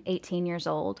Boone, 18 years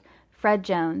old, Fred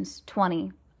Jones,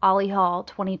 20, Ollie Hall,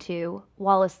 22,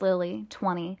 Wallace Lilly,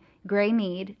 20, Gray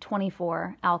Mead,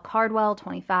 24, Al Cardwell,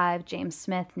 25, James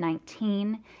Smith,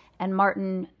 19, and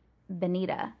Martin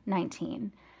Benita,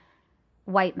 19,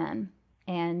 white men,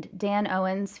 and Dan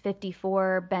Owens,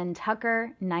 54, Ben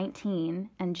Tucker, 19,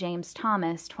 and James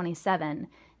Thomas, 27,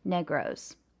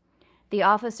 Negroes. The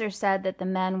officer said that the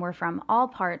men were from all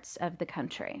parts of the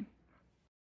country.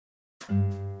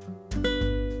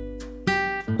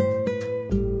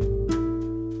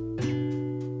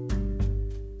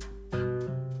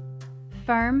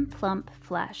 Firm, plump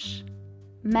flesh.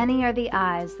 Many are the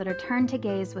eyes that are turned to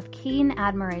gaze with keen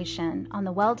admiration on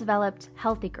the well-developed,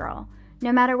 healthy girl,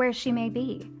 no matter where she may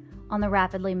be, on the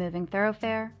rapidly moving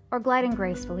thoroughfare or gliding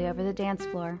gracefully over the dance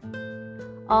floor.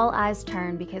 All eyes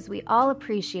turn because we all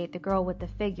appreciate the girl with the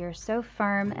figure so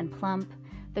firm and plump,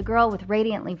 the girl with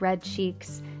radiantly red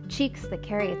cheeks, cheeks that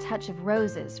carry a touch of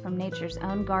roses from nature's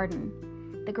own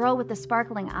garden, the girl with the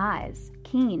sparkling eyes,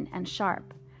 keen and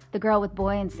sharp, the girl with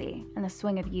buoyancy and the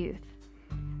swing of youth.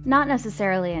 Not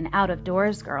necessarily an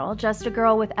out-of-doors girl, just a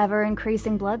girl with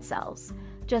ever-increasing blood cells,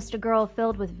 just a girl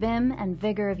filled with vim and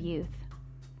vigor of youth.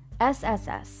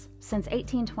 SSS, since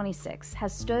 1826,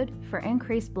 has stood for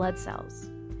increased blood cells.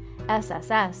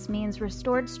 SSS means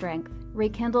restored strength,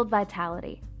 rekindled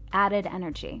vitality, added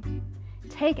energy.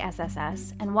 Take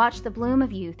SSS and watch the bloom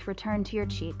of youth return to your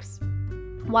cheeks.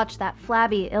 Watch that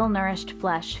flabby, ill-nourished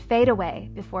flesh fade away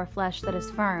before flesh that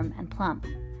is firm and plump.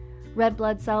 Red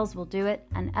blood cells will do it,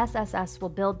 and SSS will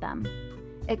build them.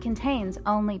 It contains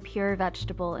only pure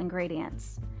vegetable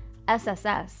ingredients.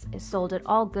 SSS is sold at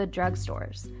all good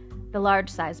drugstores. The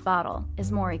large-size bottle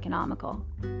is more economical.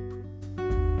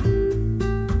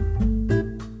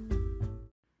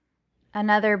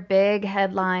 Another big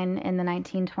headline in the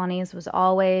 1920s was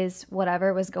always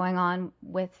whatever was going on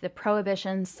with the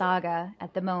Prohibition saga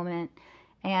at the moment.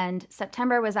 And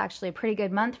September was actually a pretty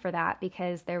good month for that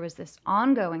because there was this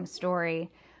ongoing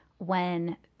story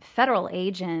when federal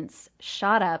agents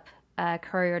shot up a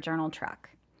Courier-Journal truck.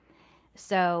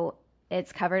 So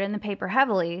it's covered in the paper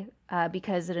heavily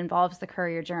because it involves the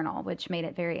Courier-Journal, which made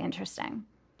it very interesting.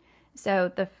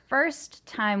 So the first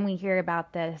time we hear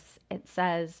about this, it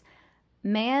says,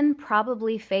 "Man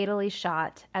probably fatally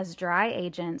shot as dry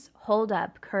agents hold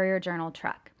up Courier-Journal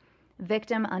truck.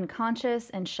 Victim unconscious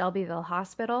in Shelbyville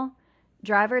Hospital.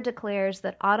 Driver declares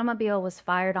that automobile was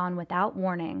fired on without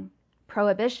warning.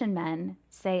 Prohibition men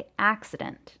say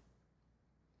accident."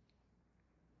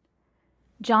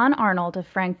 John Arnold of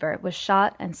Frankfort was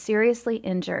shot and seriously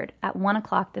injured at 1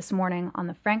 o'clock this morning on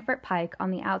the Frankfort Pike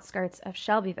on the outskirts of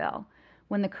Shelbyville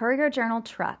when the Courier-Journal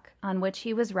truck on which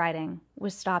he was riding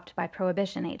was stopped by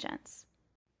Prohibition agents.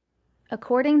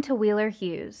 According to Wheeler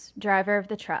Hughes, driver of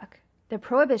the truck, the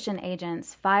Prohibition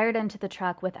agents fired into the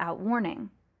truck without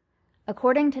warning.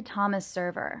 According to Thomas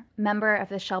Server, member of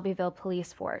the Shelbyville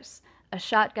Police Force, a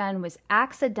shotgun was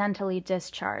accidentally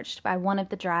discharged by one of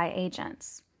the dry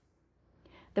agents.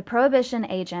 The Prohibition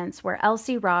agents were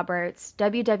L.C. Roberts,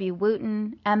 W.W.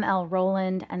 Wooten, M.L.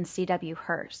 Rowland, and C.W.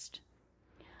 Hurst.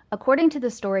 According to the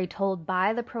story told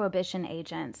by the Prohibition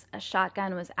agents, a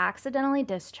shotgun was accidentally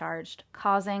discharged,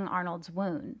 causing Arnold's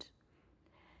wound.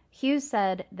 Hughes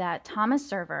said that Thomas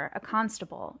Server, a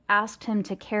constable, asked him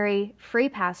to carry free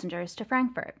passengers to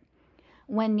Frankfort.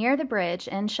 When near the bridge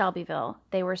in Shelbyville,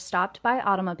 they were stopped by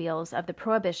automobiles of the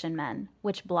Prohibition men,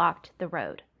 which blocked the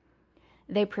road.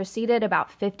 They proceeded about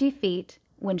 50 feet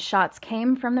when shots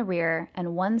came from the rear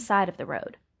and one side of the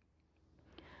road.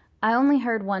 "I only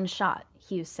heard one shot,"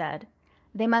 Hughes said.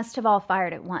 "They must have all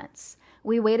fired at once.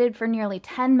 We waited for nearly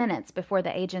 10 minutes before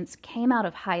the agents came out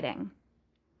of hiding."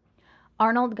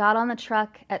 Arnold got on the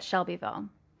truck at Shelbyville.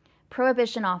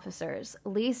 Prohibition officers,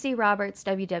 Lee C. Roberts,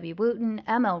 W.W. Wooten,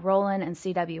 M.L. Rowland, and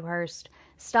C.W. Hurst,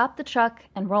 stopped the truck,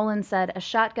 and Rowland said a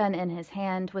shotgun in his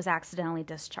hand was accidentally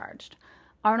discharged.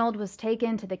 Arnold was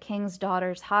taken to the King's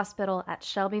Daughters Hospital at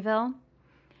Shelbyville.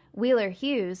 Wheeler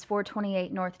Hughes,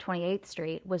 428 North 28th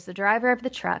Street, was the driver of the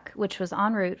truck, which was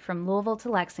en route from Louisville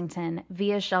to Lexington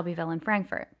via Shelbyville and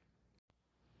Frankfort.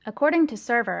 According to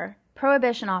Server,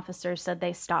 Prohibition officers said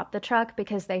they stopped the truck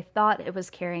because they thought it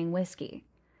was carrying whiskey.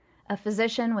 A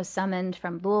physician was summoned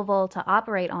from Louisville to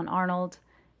operate on Arnold.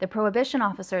 The Prohibition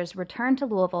officers returned to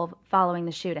Louisville following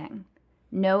the shooting.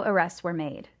 No arrests were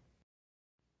made.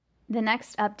 The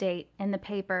next update in the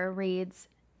paper reads,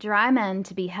 "Dry men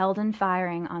to be held in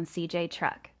firing on CJ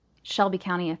truck. Shelby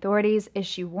County authorities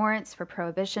issue warrants for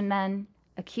Prohibition men.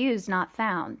 Accused not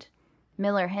found.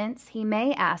 Miller hints he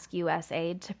may ask U.S.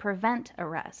 aid to prevent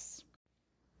arrests."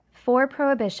 4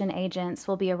 Prohibition agents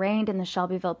will be arraigned in the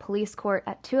Shelbyville Police Court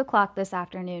at 2 o'clock this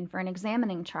afternoon for an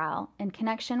examining trial in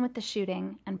connection with the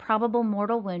shooting and probable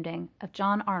mortal wounding of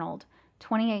John Arnold,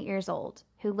 28 years old,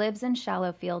 who lives in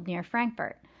Shallowfield near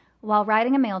Frankfort. While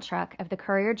riding a mail truck of the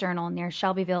Courier-Journal near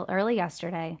Shelbyville early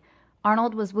yesterday,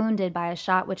 Arnold was wounded by a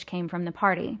shot which came from the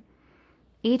party.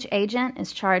 Each agent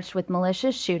is charged with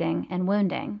malicious shooting and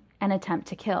wounding, and attempt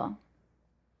to kill.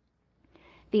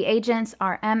 The agents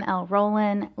are M.L.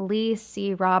 Rowland, Lee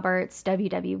C. Roberts,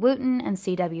 W.W. Wooten, and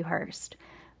C.W. Hurst.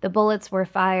 The bullets were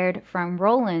fired from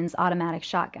Rowland's automatic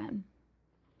shotgun.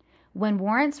 When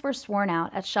warrants were sworn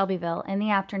out at Shelbyville in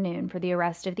the afternoon for the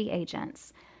arrest of the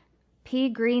agents, P.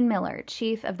 Green Miller,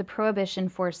 chief of the Prohibition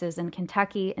forces in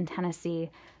Kentucky and Tennessee,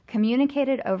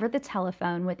 communicated over the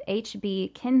telephone with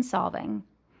H.B. Kinsolving,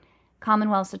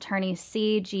 Commonwealth's Attorney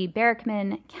C.G.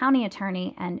 Berkman, County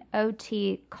Attorney, and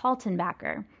O.T.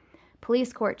 Kaltenbacher,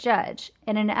 police court judge,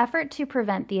 in an effort to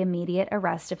prevent the immediate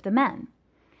arrest of the men.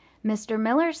 Mr.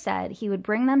 Miller said he would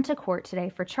bring them to court today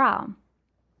for trial.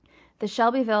 The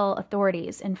Shelbyville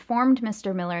authorities informed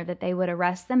Mr. Miller that they would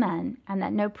arrest the men and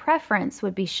that no preference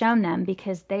would be shown them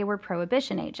because they were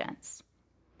Prohibition agents.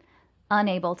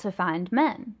 Unable to find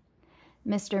men.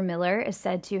 Mr. Miller is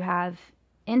said to have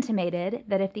intimated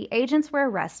that if the agents were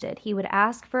arrested, he would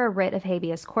ask for a writ of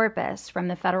habeas corpus from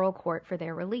the federal court for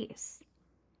their release.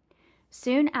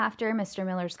 Soon after Mr.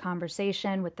 Miller's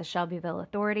conversation with the Shelbyville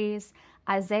authorities,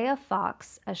 Isaiah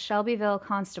Fox, a Shelbyville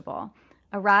constable,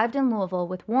 arrived in Louisville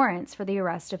with warrants for the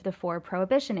arrest of the 4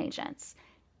 Prohibition agents.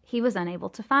 He was unable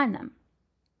to find them.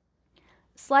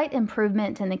 Slight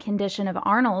improvement in the condition of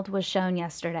Arnold was shown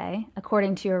yesterday,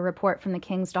 according to a report from the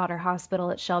King's Daughter Hospital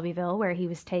at Shelbyville, where he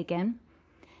was taken.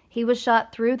 He was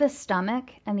shot through the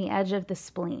stomach and the edge of the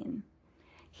spleen.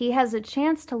 He has a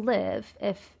chance to live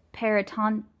if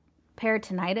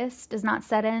peritonitis does not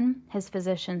set in, his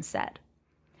physician said.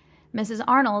 Mrs.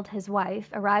 Arnold, his wife,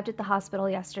 arrived at the hospital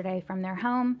yesterday from their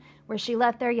home, where she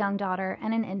left their young daughter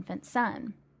and an infant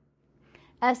son.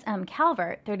 S.M.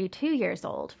 Calvert, 32 years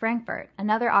old, Frankfort,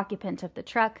 another occupant of the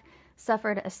truck,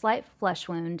 suffered a slight flesh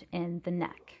wound in the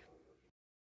neck.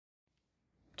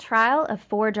 Trial of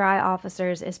 4 dry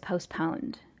officers is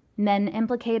postponed. Men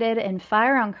implicated in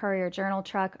fire on Courier-Journal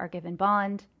truck are given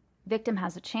bond. Victim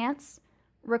has a chance.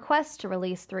 Request to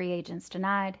release 3 agents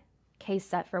denied. Case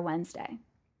set for Wednesday.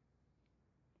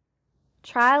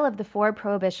 Trial of the 4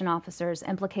 Prohibition officers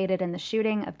implicated in the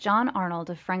shooting of John Arnold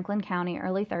of Franklin County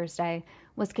early Thursday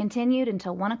was continued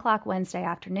until 1 o'clock Wednesday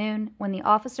afternoon when the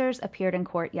officers appeared in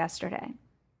court yesterday.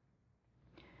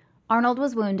 Arnold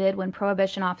was wounded when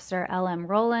Prohibition officer L.M.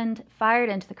 Rowland fired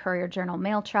into the Courier-Journal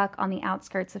mail truck on the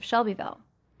outskirts of Shelbyville.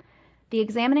 The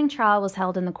examining trial was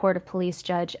held in the Court of Police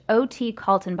Judge O.T.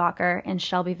 Kaltenbacher in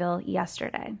Shelbyville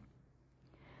yesterday.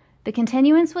 The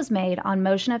continuance was made on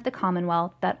motion of the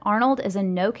Commonwealth that Arnold is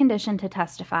in no condition to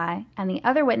testify, and the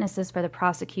other witnesses for the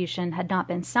prosecution had not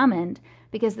been summoned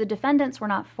because the defendants were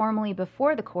not formally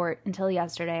before the court until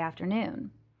yesterday afternoon.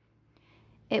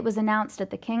 It was announced at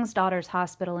the King's Daughters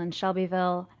Hospital in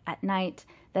Shelbyville at night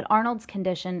that Arnold's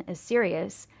condition is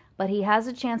serious, but he has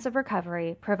a chance of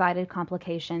recovery provided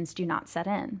complications do not set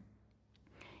in.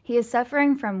 He is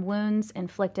suffering from wounds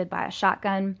inflicted by a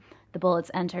shotgun. The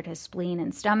bullets entered his spleen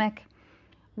and stomach.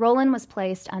 Rowland was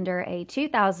placed under a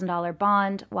 $2,000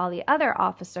 bond, while the other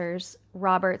officers,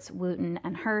 Roberts, Wooten,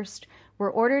 and Hurst, were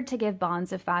ordered to give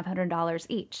bonds of $500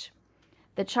 each.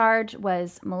 The charge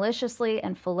was maliciously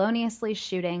and feloniously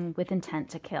shooting with intent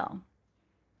to kill.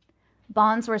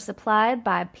 Bonds were supplied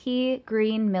by P.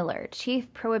 Green Miller,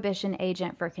 Chief Prohibition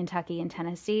Agent for Kentucky and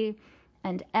Tennessee,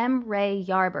 and M. Ray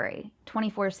Yarbury,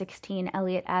 2416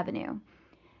 Elliott Avenue.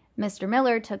 Mr.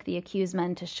 Miller took the accused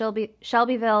men to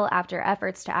Shelbyville after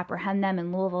efforts to apprehend them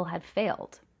in Louisville had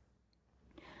failed.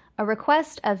 A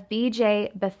request of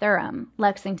B.J. Bethurum,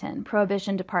 Lexington,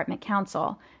 Prohibition Department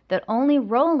Counsel, that only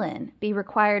Rowland be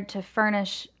required to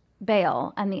furnish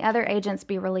bail and the other agents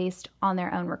be released on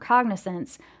their own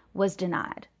recognizance was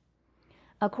denied.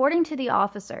 According to the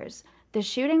officers, the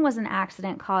shooting was an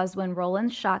accident caused when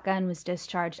Rowland's shotgun was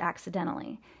discharged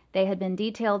accidentally. They had been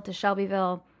detailed to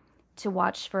Shelbyville to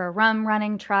watch for a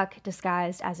rum-running truck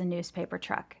disguised as a newspaper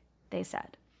truck, they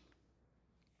said.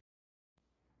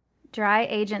 Dry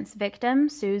agent's victim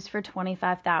sues for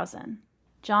 $25,000.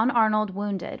 John Arnold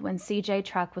wounded when CJ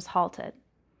truck was halted.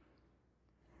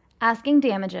 Asking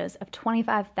damages of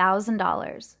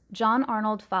 $25,000, John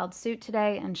Arnold filed suit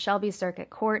today in Shelby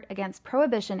Circuit Court against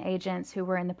Prohibition agents who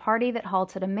were in the party that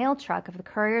halted a mail truck of the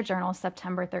Courier-Journal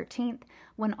September 13th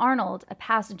when Arnold, a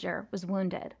passenger, was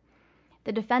wounded.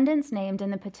 The defendants named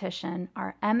in the petition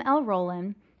are M.L.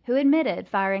 Rowland, who admitted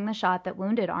firing the shot that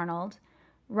wounded Arnold,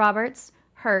 Roberts,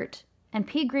 Hurt, and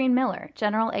P. Green Miller,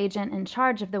 general agent in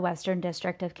charge of the Western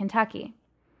District of Kentucky.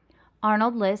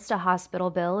 Arnold lists a hospital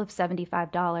bill of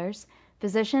 $75,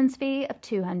 physician's fee of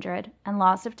 $200, and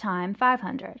loss of time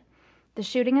 $500. The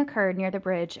shooting occurred near the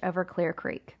bridge over Clear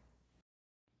Creek.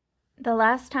 The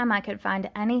last time I could find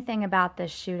anything about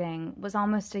this shooting was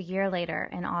almost a year later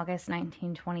in August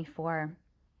 1924.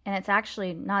 And it's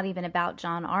actually not even about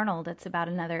John Arnold, it's about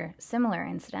another similar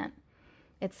incident.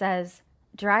 It says,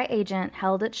 dry agent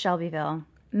held at Shelbyville.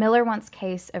 Miller wants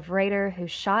case of raider who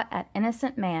shot at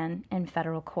innocent man in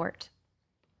federal court.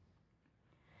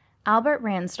 Albert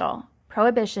Ransdell,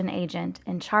 Prohibition agent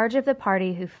in charge of the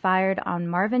party who fired on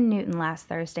Marvin Newton last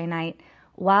Thursday night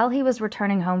while he was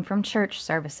returning home from church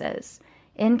services,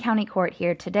 in county court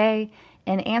here today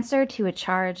in answer to a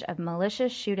charge of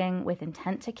malicious shooting with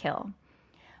intent to kill,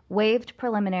 waived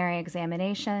preliminary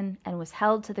examination and was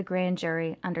held to the grand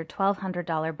jury under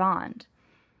 $1,200 bond.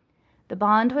 The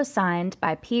bond was signed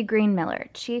by P. Green Miller,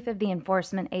 chief of the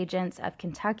enforcement agents of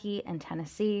Kentucky and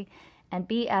Tennessee, and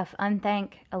B.F.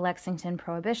 Unthank, a Lexington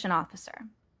Prohibition officer.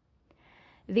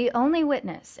 The only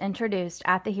witness introduced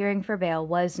at the hearing for bail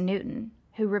was Newton,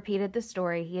 who repeated the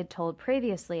story he had told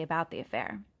previously about the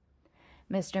affair.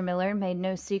 Mr. Miller made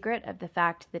no secret of the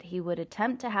fact that he would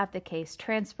attempt to have the case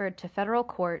transferred to federal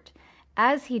court,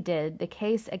 as he did the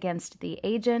case against the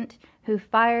agent who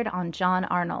fired on John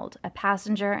Arnold, a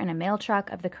passenger in a mail truck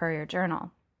of the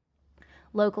Courier-Journal.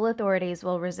 Local authorities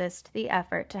will resist the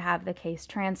effort to have the case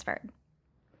transferred.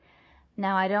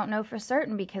 Now, I don't know for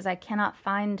certain because I cannot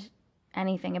find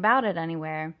anything about it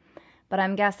anywhere, but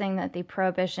I'm guessing that the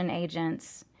Prohibition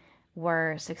agents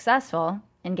were successful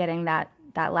in getting that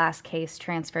last case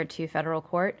transferred to federal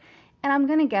court, and I'm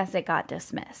going to guess it got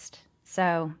dismissed.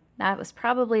 So that was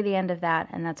probably the end of that,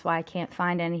 and that's why I can't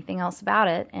find anything else about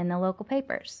it in the local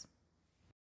papers.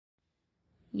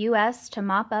 U.S. to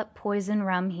mop up poison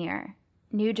rum here.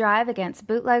 New drive against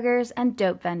bootleggers and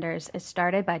dope vendors is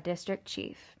started by District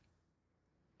Chief.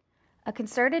 A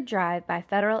concerted drive by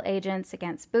federal agents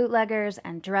against bootleggers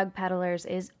and drug peddlers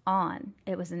is on,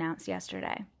 it was announced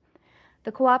yesterday.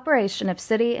 The cooperation of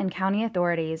city and county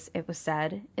authorities, it was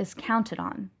said, is counted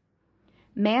on.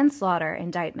 Manslaughter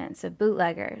indictments of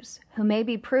bootleggers, who may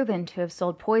be proven to have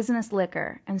sold poisonous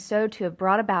liquor and so to have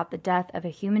brought about the death of a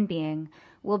human being,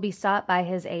 will be sought by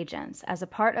his agents as a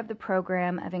part of the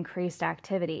program of increased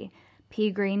activity, P.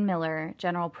 Green Miller,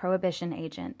 General Prohibition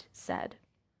Agent, said.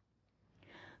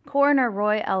 Coroner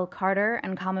Roy L. Carter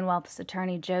and Commonwealth's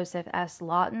Attorney Joseph S.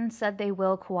 Lawton said they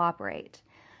will cooperate.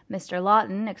 Mr.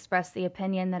 Lawton expressed the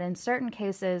opinion that in certain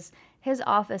cases, his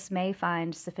office may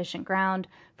find sufficient ground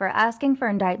for asking for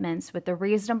indictments with the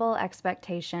reasonable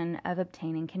expectation of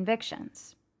obtaining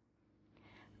convictions.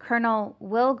 Colonel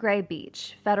Will Gray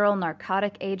Beach, federal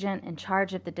narcotic agent in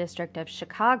charge of the District of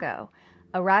Chicago,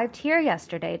 arrived here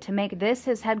yesterday to make this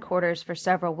his headquarters for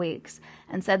several weeks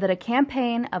and said that a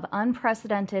campaign of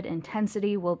unprecedented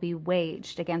intensity will be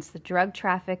waged against the drug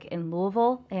traffic in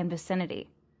Louisville and vicinity.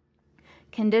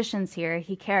 Conditions here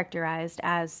he characterized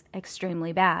as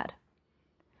extremely bad.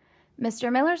 Mr.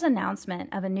 Miller's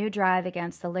announcement of a new drive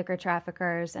against the liquor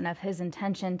traffickers and of his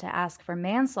intention to ask for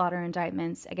manslaughter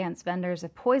indictments against vendors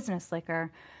of poisonous liquor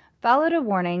followed a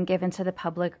warning given to the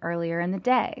public earlier in the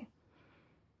day,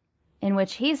 in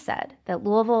which he said that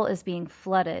Louisville is being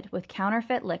flooded with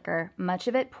counterfeit liquor, much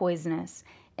of it poisonous,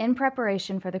 in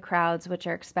preparation for the crowds which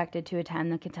are expected to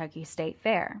attend the Kentucky State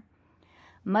Fair.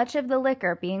 Much of the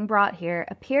liquor being brought here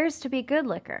appears to be good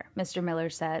liquor, Mr. Miller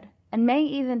said, and may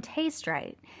even taste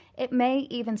right. It may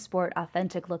even sport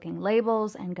authentic-looking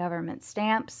labels and government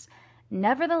stamps.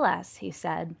 Nevertheless, he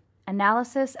said,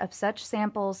 analysis of such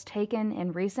samples taken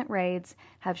in recent raids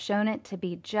have shown it to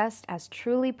be just as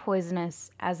truly poisonous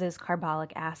as is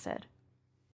carbolic acid.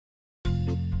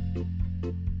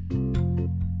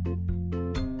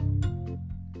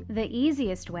 The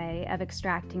easiest way of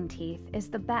extracting teeth is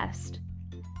the best.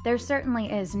 There certainly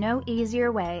is no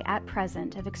easier way at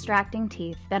present of extracting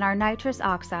teeth than our nitrous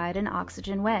oxide and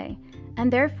oxygen way,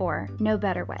 and therefore no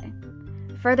better way.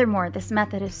 Furthermore, this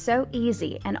method is so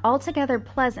easy and altogether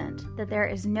pleasant that there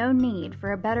is no need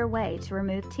for a better way to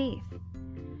remove teeth.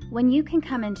 When you can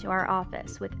come into our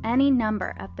office with any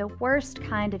number of the worst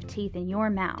kind of teeth in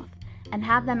your mouth and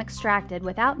have them extracted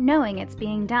without knowing it's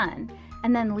being done,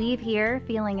 and then leave here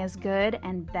feeling as good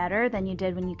and better than you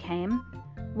did when you came,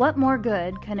 what more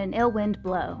good could an ill wind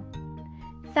blow?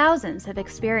 Thousands have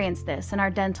experienced this in our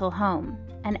dental home,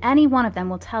 and any one of them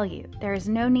will tell you there is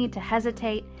no need to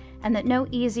hesitate and that no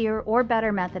easier or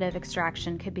better method of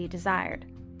extraction could be desired.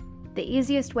 The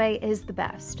easiest way is the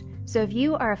best, so if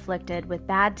you are afflicted with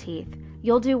bad teeth,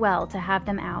 you'll do well to have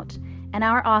them out, and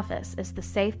our office is the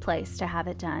safe place to have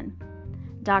it done.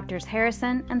 Doctors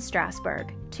Harrison and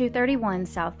Strasburg, 231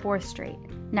 South 4th Street,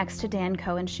 next to Dan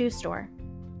Cohen Shoe Store.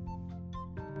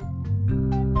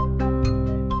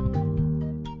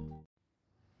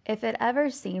 If it ever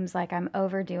seems like I'm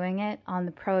overdoing it on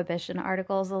the Prohibition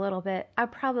articles a little bit, I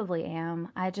probably am.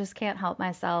 I just can't help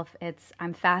myself.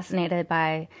 I'm fascinated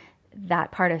by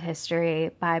that part of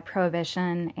history, by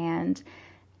Prohibition, and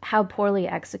how poorly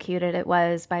executed it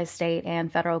was by state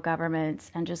and federal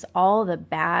governments, and just all the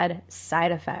bad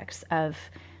side effects of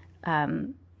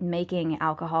making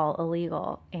alcohol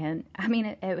illegal. And I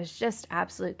mean, it was just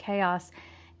absolute chaos,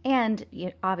 and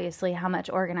obviously how much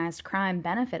organized crime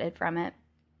benefited from it.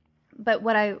 But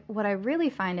what I really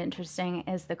find interesting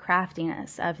is the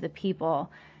craftiness of the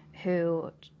people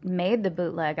who made the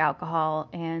bootleg alcohol.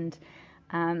 And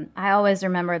I always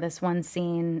remember this one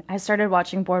scene. I started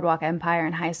watching Boardwalk Empire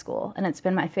in high school, and it's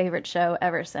been my favorite show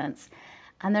ever since.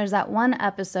 And there's that one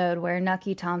episode where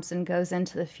Nucky Thompson goes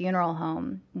into the funeral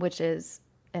home,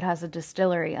 it has a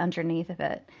distillery underneath of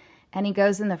it. And he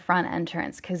goes in the front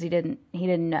entrance because he didn't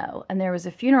know. And there was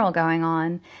a funeral going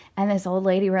on, and this old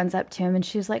lady runs up to him, and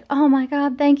she was like, "Oh my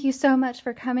God, thank you so much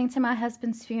for coming to my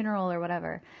husband's funeral," or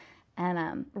whatever.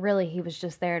 And really, he was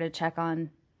just there to check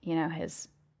on, his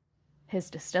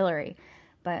distillery.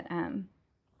 But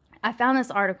I found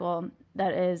this article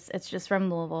it's just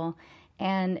from Louisville,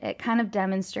 and it kind of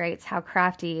demonstrates how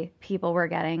crafty people were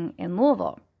getting in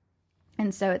Louisville.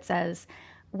 And so it says,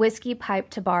 "Whiskey pipe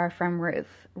to bar from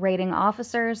roof. Raiding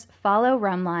officers follow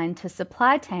rum line to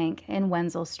supply tank in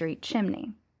Wenzel Street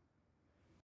chimney."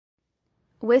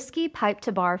 Whiskey pipe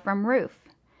to bar from roof.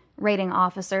 Raiding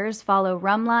officers follow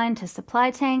rum line to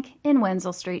supply tank in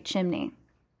Wenzel Street chimney.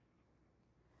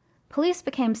 Police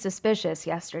became suspicious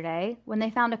yesterday when they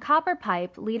found a copper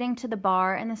pipe leading to the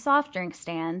bar and the soft drink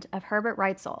stand of Herbert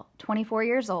Reitzel, 24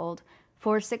 years old,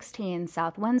 416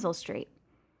 South Wenzel Street.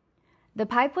 The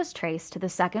pipe was traced to the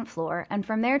second floor and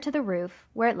from there to the roof,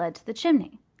 where it led to the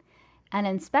chimney. An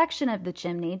inspection of the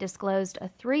chimney disclosed a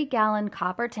 3-gallon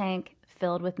copper tank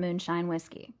filled with moonshine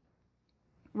whiskey.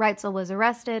 Reitzel was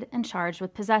arrested and charged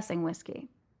with possessing whiskey.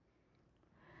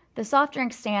 The soft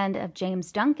drink stand of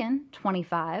James Duncan,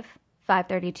 25,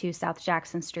 532 South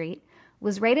Jackson Street,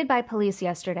 was raided by police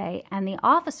yesterday, and the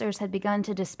officers had begun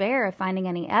to despair of finding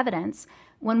any evidence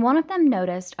when one of them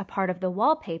noticed a part of the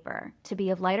wallpaper to be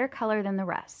of lighter color than the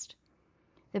rest.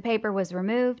 The paper was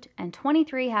removed, and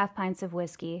 23 half-pints of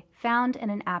whiskey found in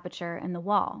an aperture in the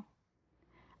wall.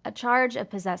 A charge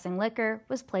of possessing liquor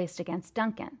was placed against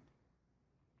Duncan.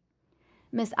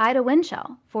 Miss Ida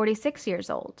Winchell, 46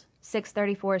 years old,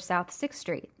 634 South 6th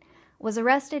Street, was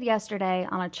arrested yesterday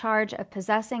on a charge of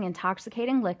possessing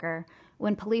intoxicating liquor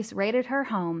when police raided her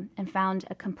home and found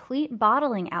a complete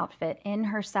bottling outfit in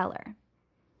her cellar.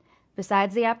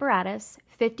 Besides the apparatus,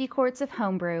 50 quarts of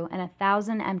homebrew and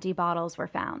 1,000 empty bottles were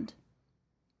found.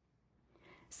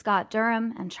 Scott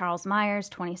Durham and Charles Myers,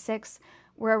 26,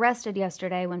 were arrested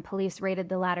yesterday when police raided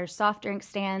the latter's soft drink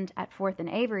stand at 4th and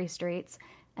Avery Streets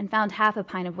and found half a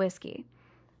pint of whiskey.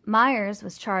 Myers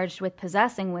was charged with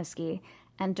possessing whiskey,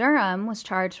 and Durham was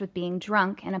charged with being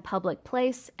drunk in a public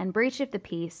place and breach of the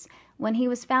peace when he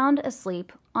was found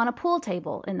asleep on a pool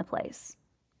table in the place.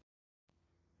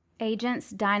 Agents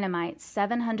dynamite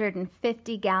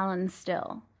 750-gallon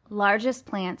still, largest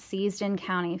plant seized in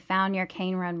county found near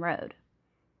Cane Run Road.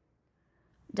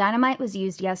 Dynamite was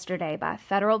used yesterday by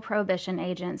federal Prohibition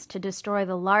agents to destroy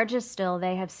the largest still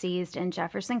they have seized in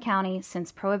Jefferson County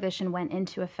since Prohibition went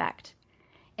into effect.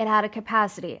 It had a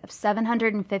capacity of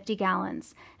 750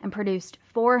 gallons and produced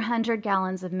 400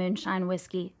 gallons of moonshine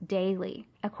whiskey daily,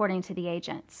 according to the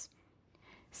agents.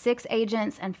 6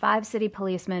 agents and 5 city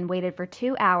policemen waited for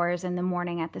 2 hours in the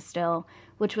morning at the still,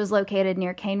 which was located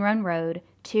near Cane Run Road,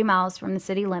 2 miles from the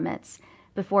city limits,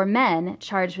 before men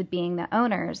charged with being the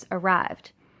owners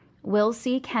arrived. Will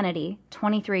C. Kennedy,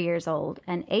 23 years old,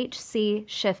 and H. C.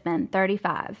 Schiffman,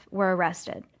 35, were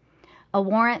arrested. A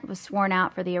warrant was sworn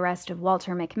out for the arrest of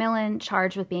Walter McMillan,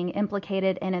 charged with being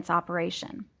implicated in its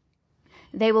operation.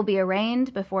 They will be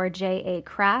arraigned before J. A.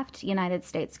 Kraft, United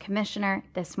States Commissioner,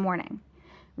 this morning.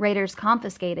 Raiders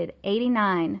confiscated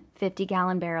 89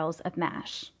 50-gallon barrels of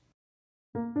mash.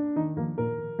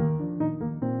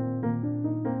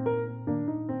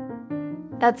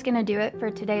 That's going to do it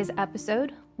for today's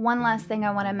episode. One last thing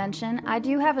I want to mention, I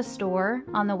do have a store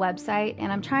on the website and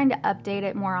I'm trying to update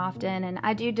it more often, and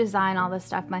I do design all this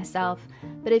stuff myself.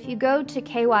 But if you go to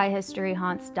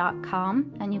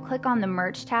kyhistoryhaunts.com and you click on the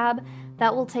merch tab,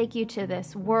 that will take you to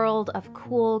this world of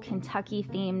cool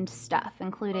Kentucky-themed stuff,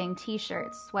 including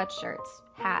t-shirts, sweatshirts,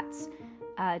 hats,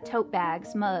 tote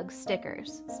bags, mugs,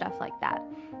 stickers, stuff like that.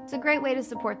 It's a great way to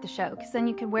support the show because then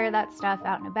you can wear that stuff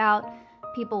out and about.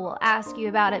 People will ask you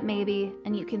about it maybe,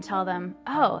 and you can tell them,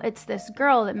 oh, it's this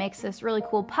girl that makes this really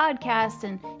cool podcast,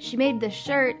 and she made this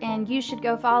shirt, and you should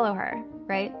go follow her,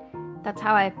 right? That's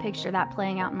how I picture that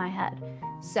playing out in my head.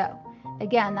 So,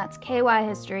 again, that's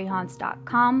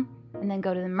kyhistoryhaunts.com, and then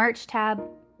go to the merch tab.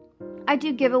 I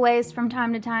do giveaways from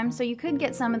time to time, so you could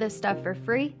get some of this stuff for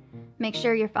free. Make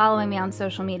sure you're following me on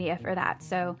social media for that.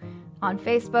 So on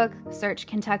Facebook, search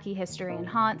Kentucky History and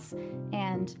Haunts,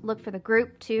 and look for the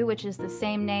group too, which is the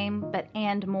same name, but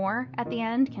and more at the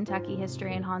end, Kentucky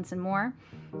History and Haunts and more.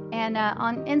 And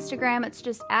on Instagram, it's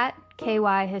just at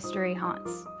KY History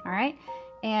Haunts, all right?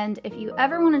 And if you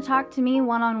ever want to talk to me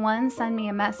one-on-one, send me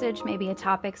a message, maybe a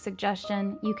topic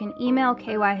suggestion, you can email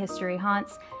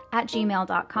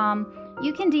kyhistoryhaunts@gmail.com.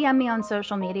 You can DM me on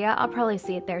social media. I'll probably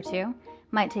see it there too.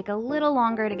 Might take a little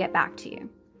longer to get back to you.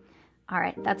 All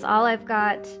right, that's all I've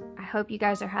got. I hope you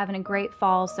guys are having a great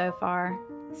fall so far.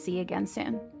 See you again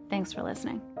soon. Thanks for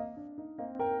listening.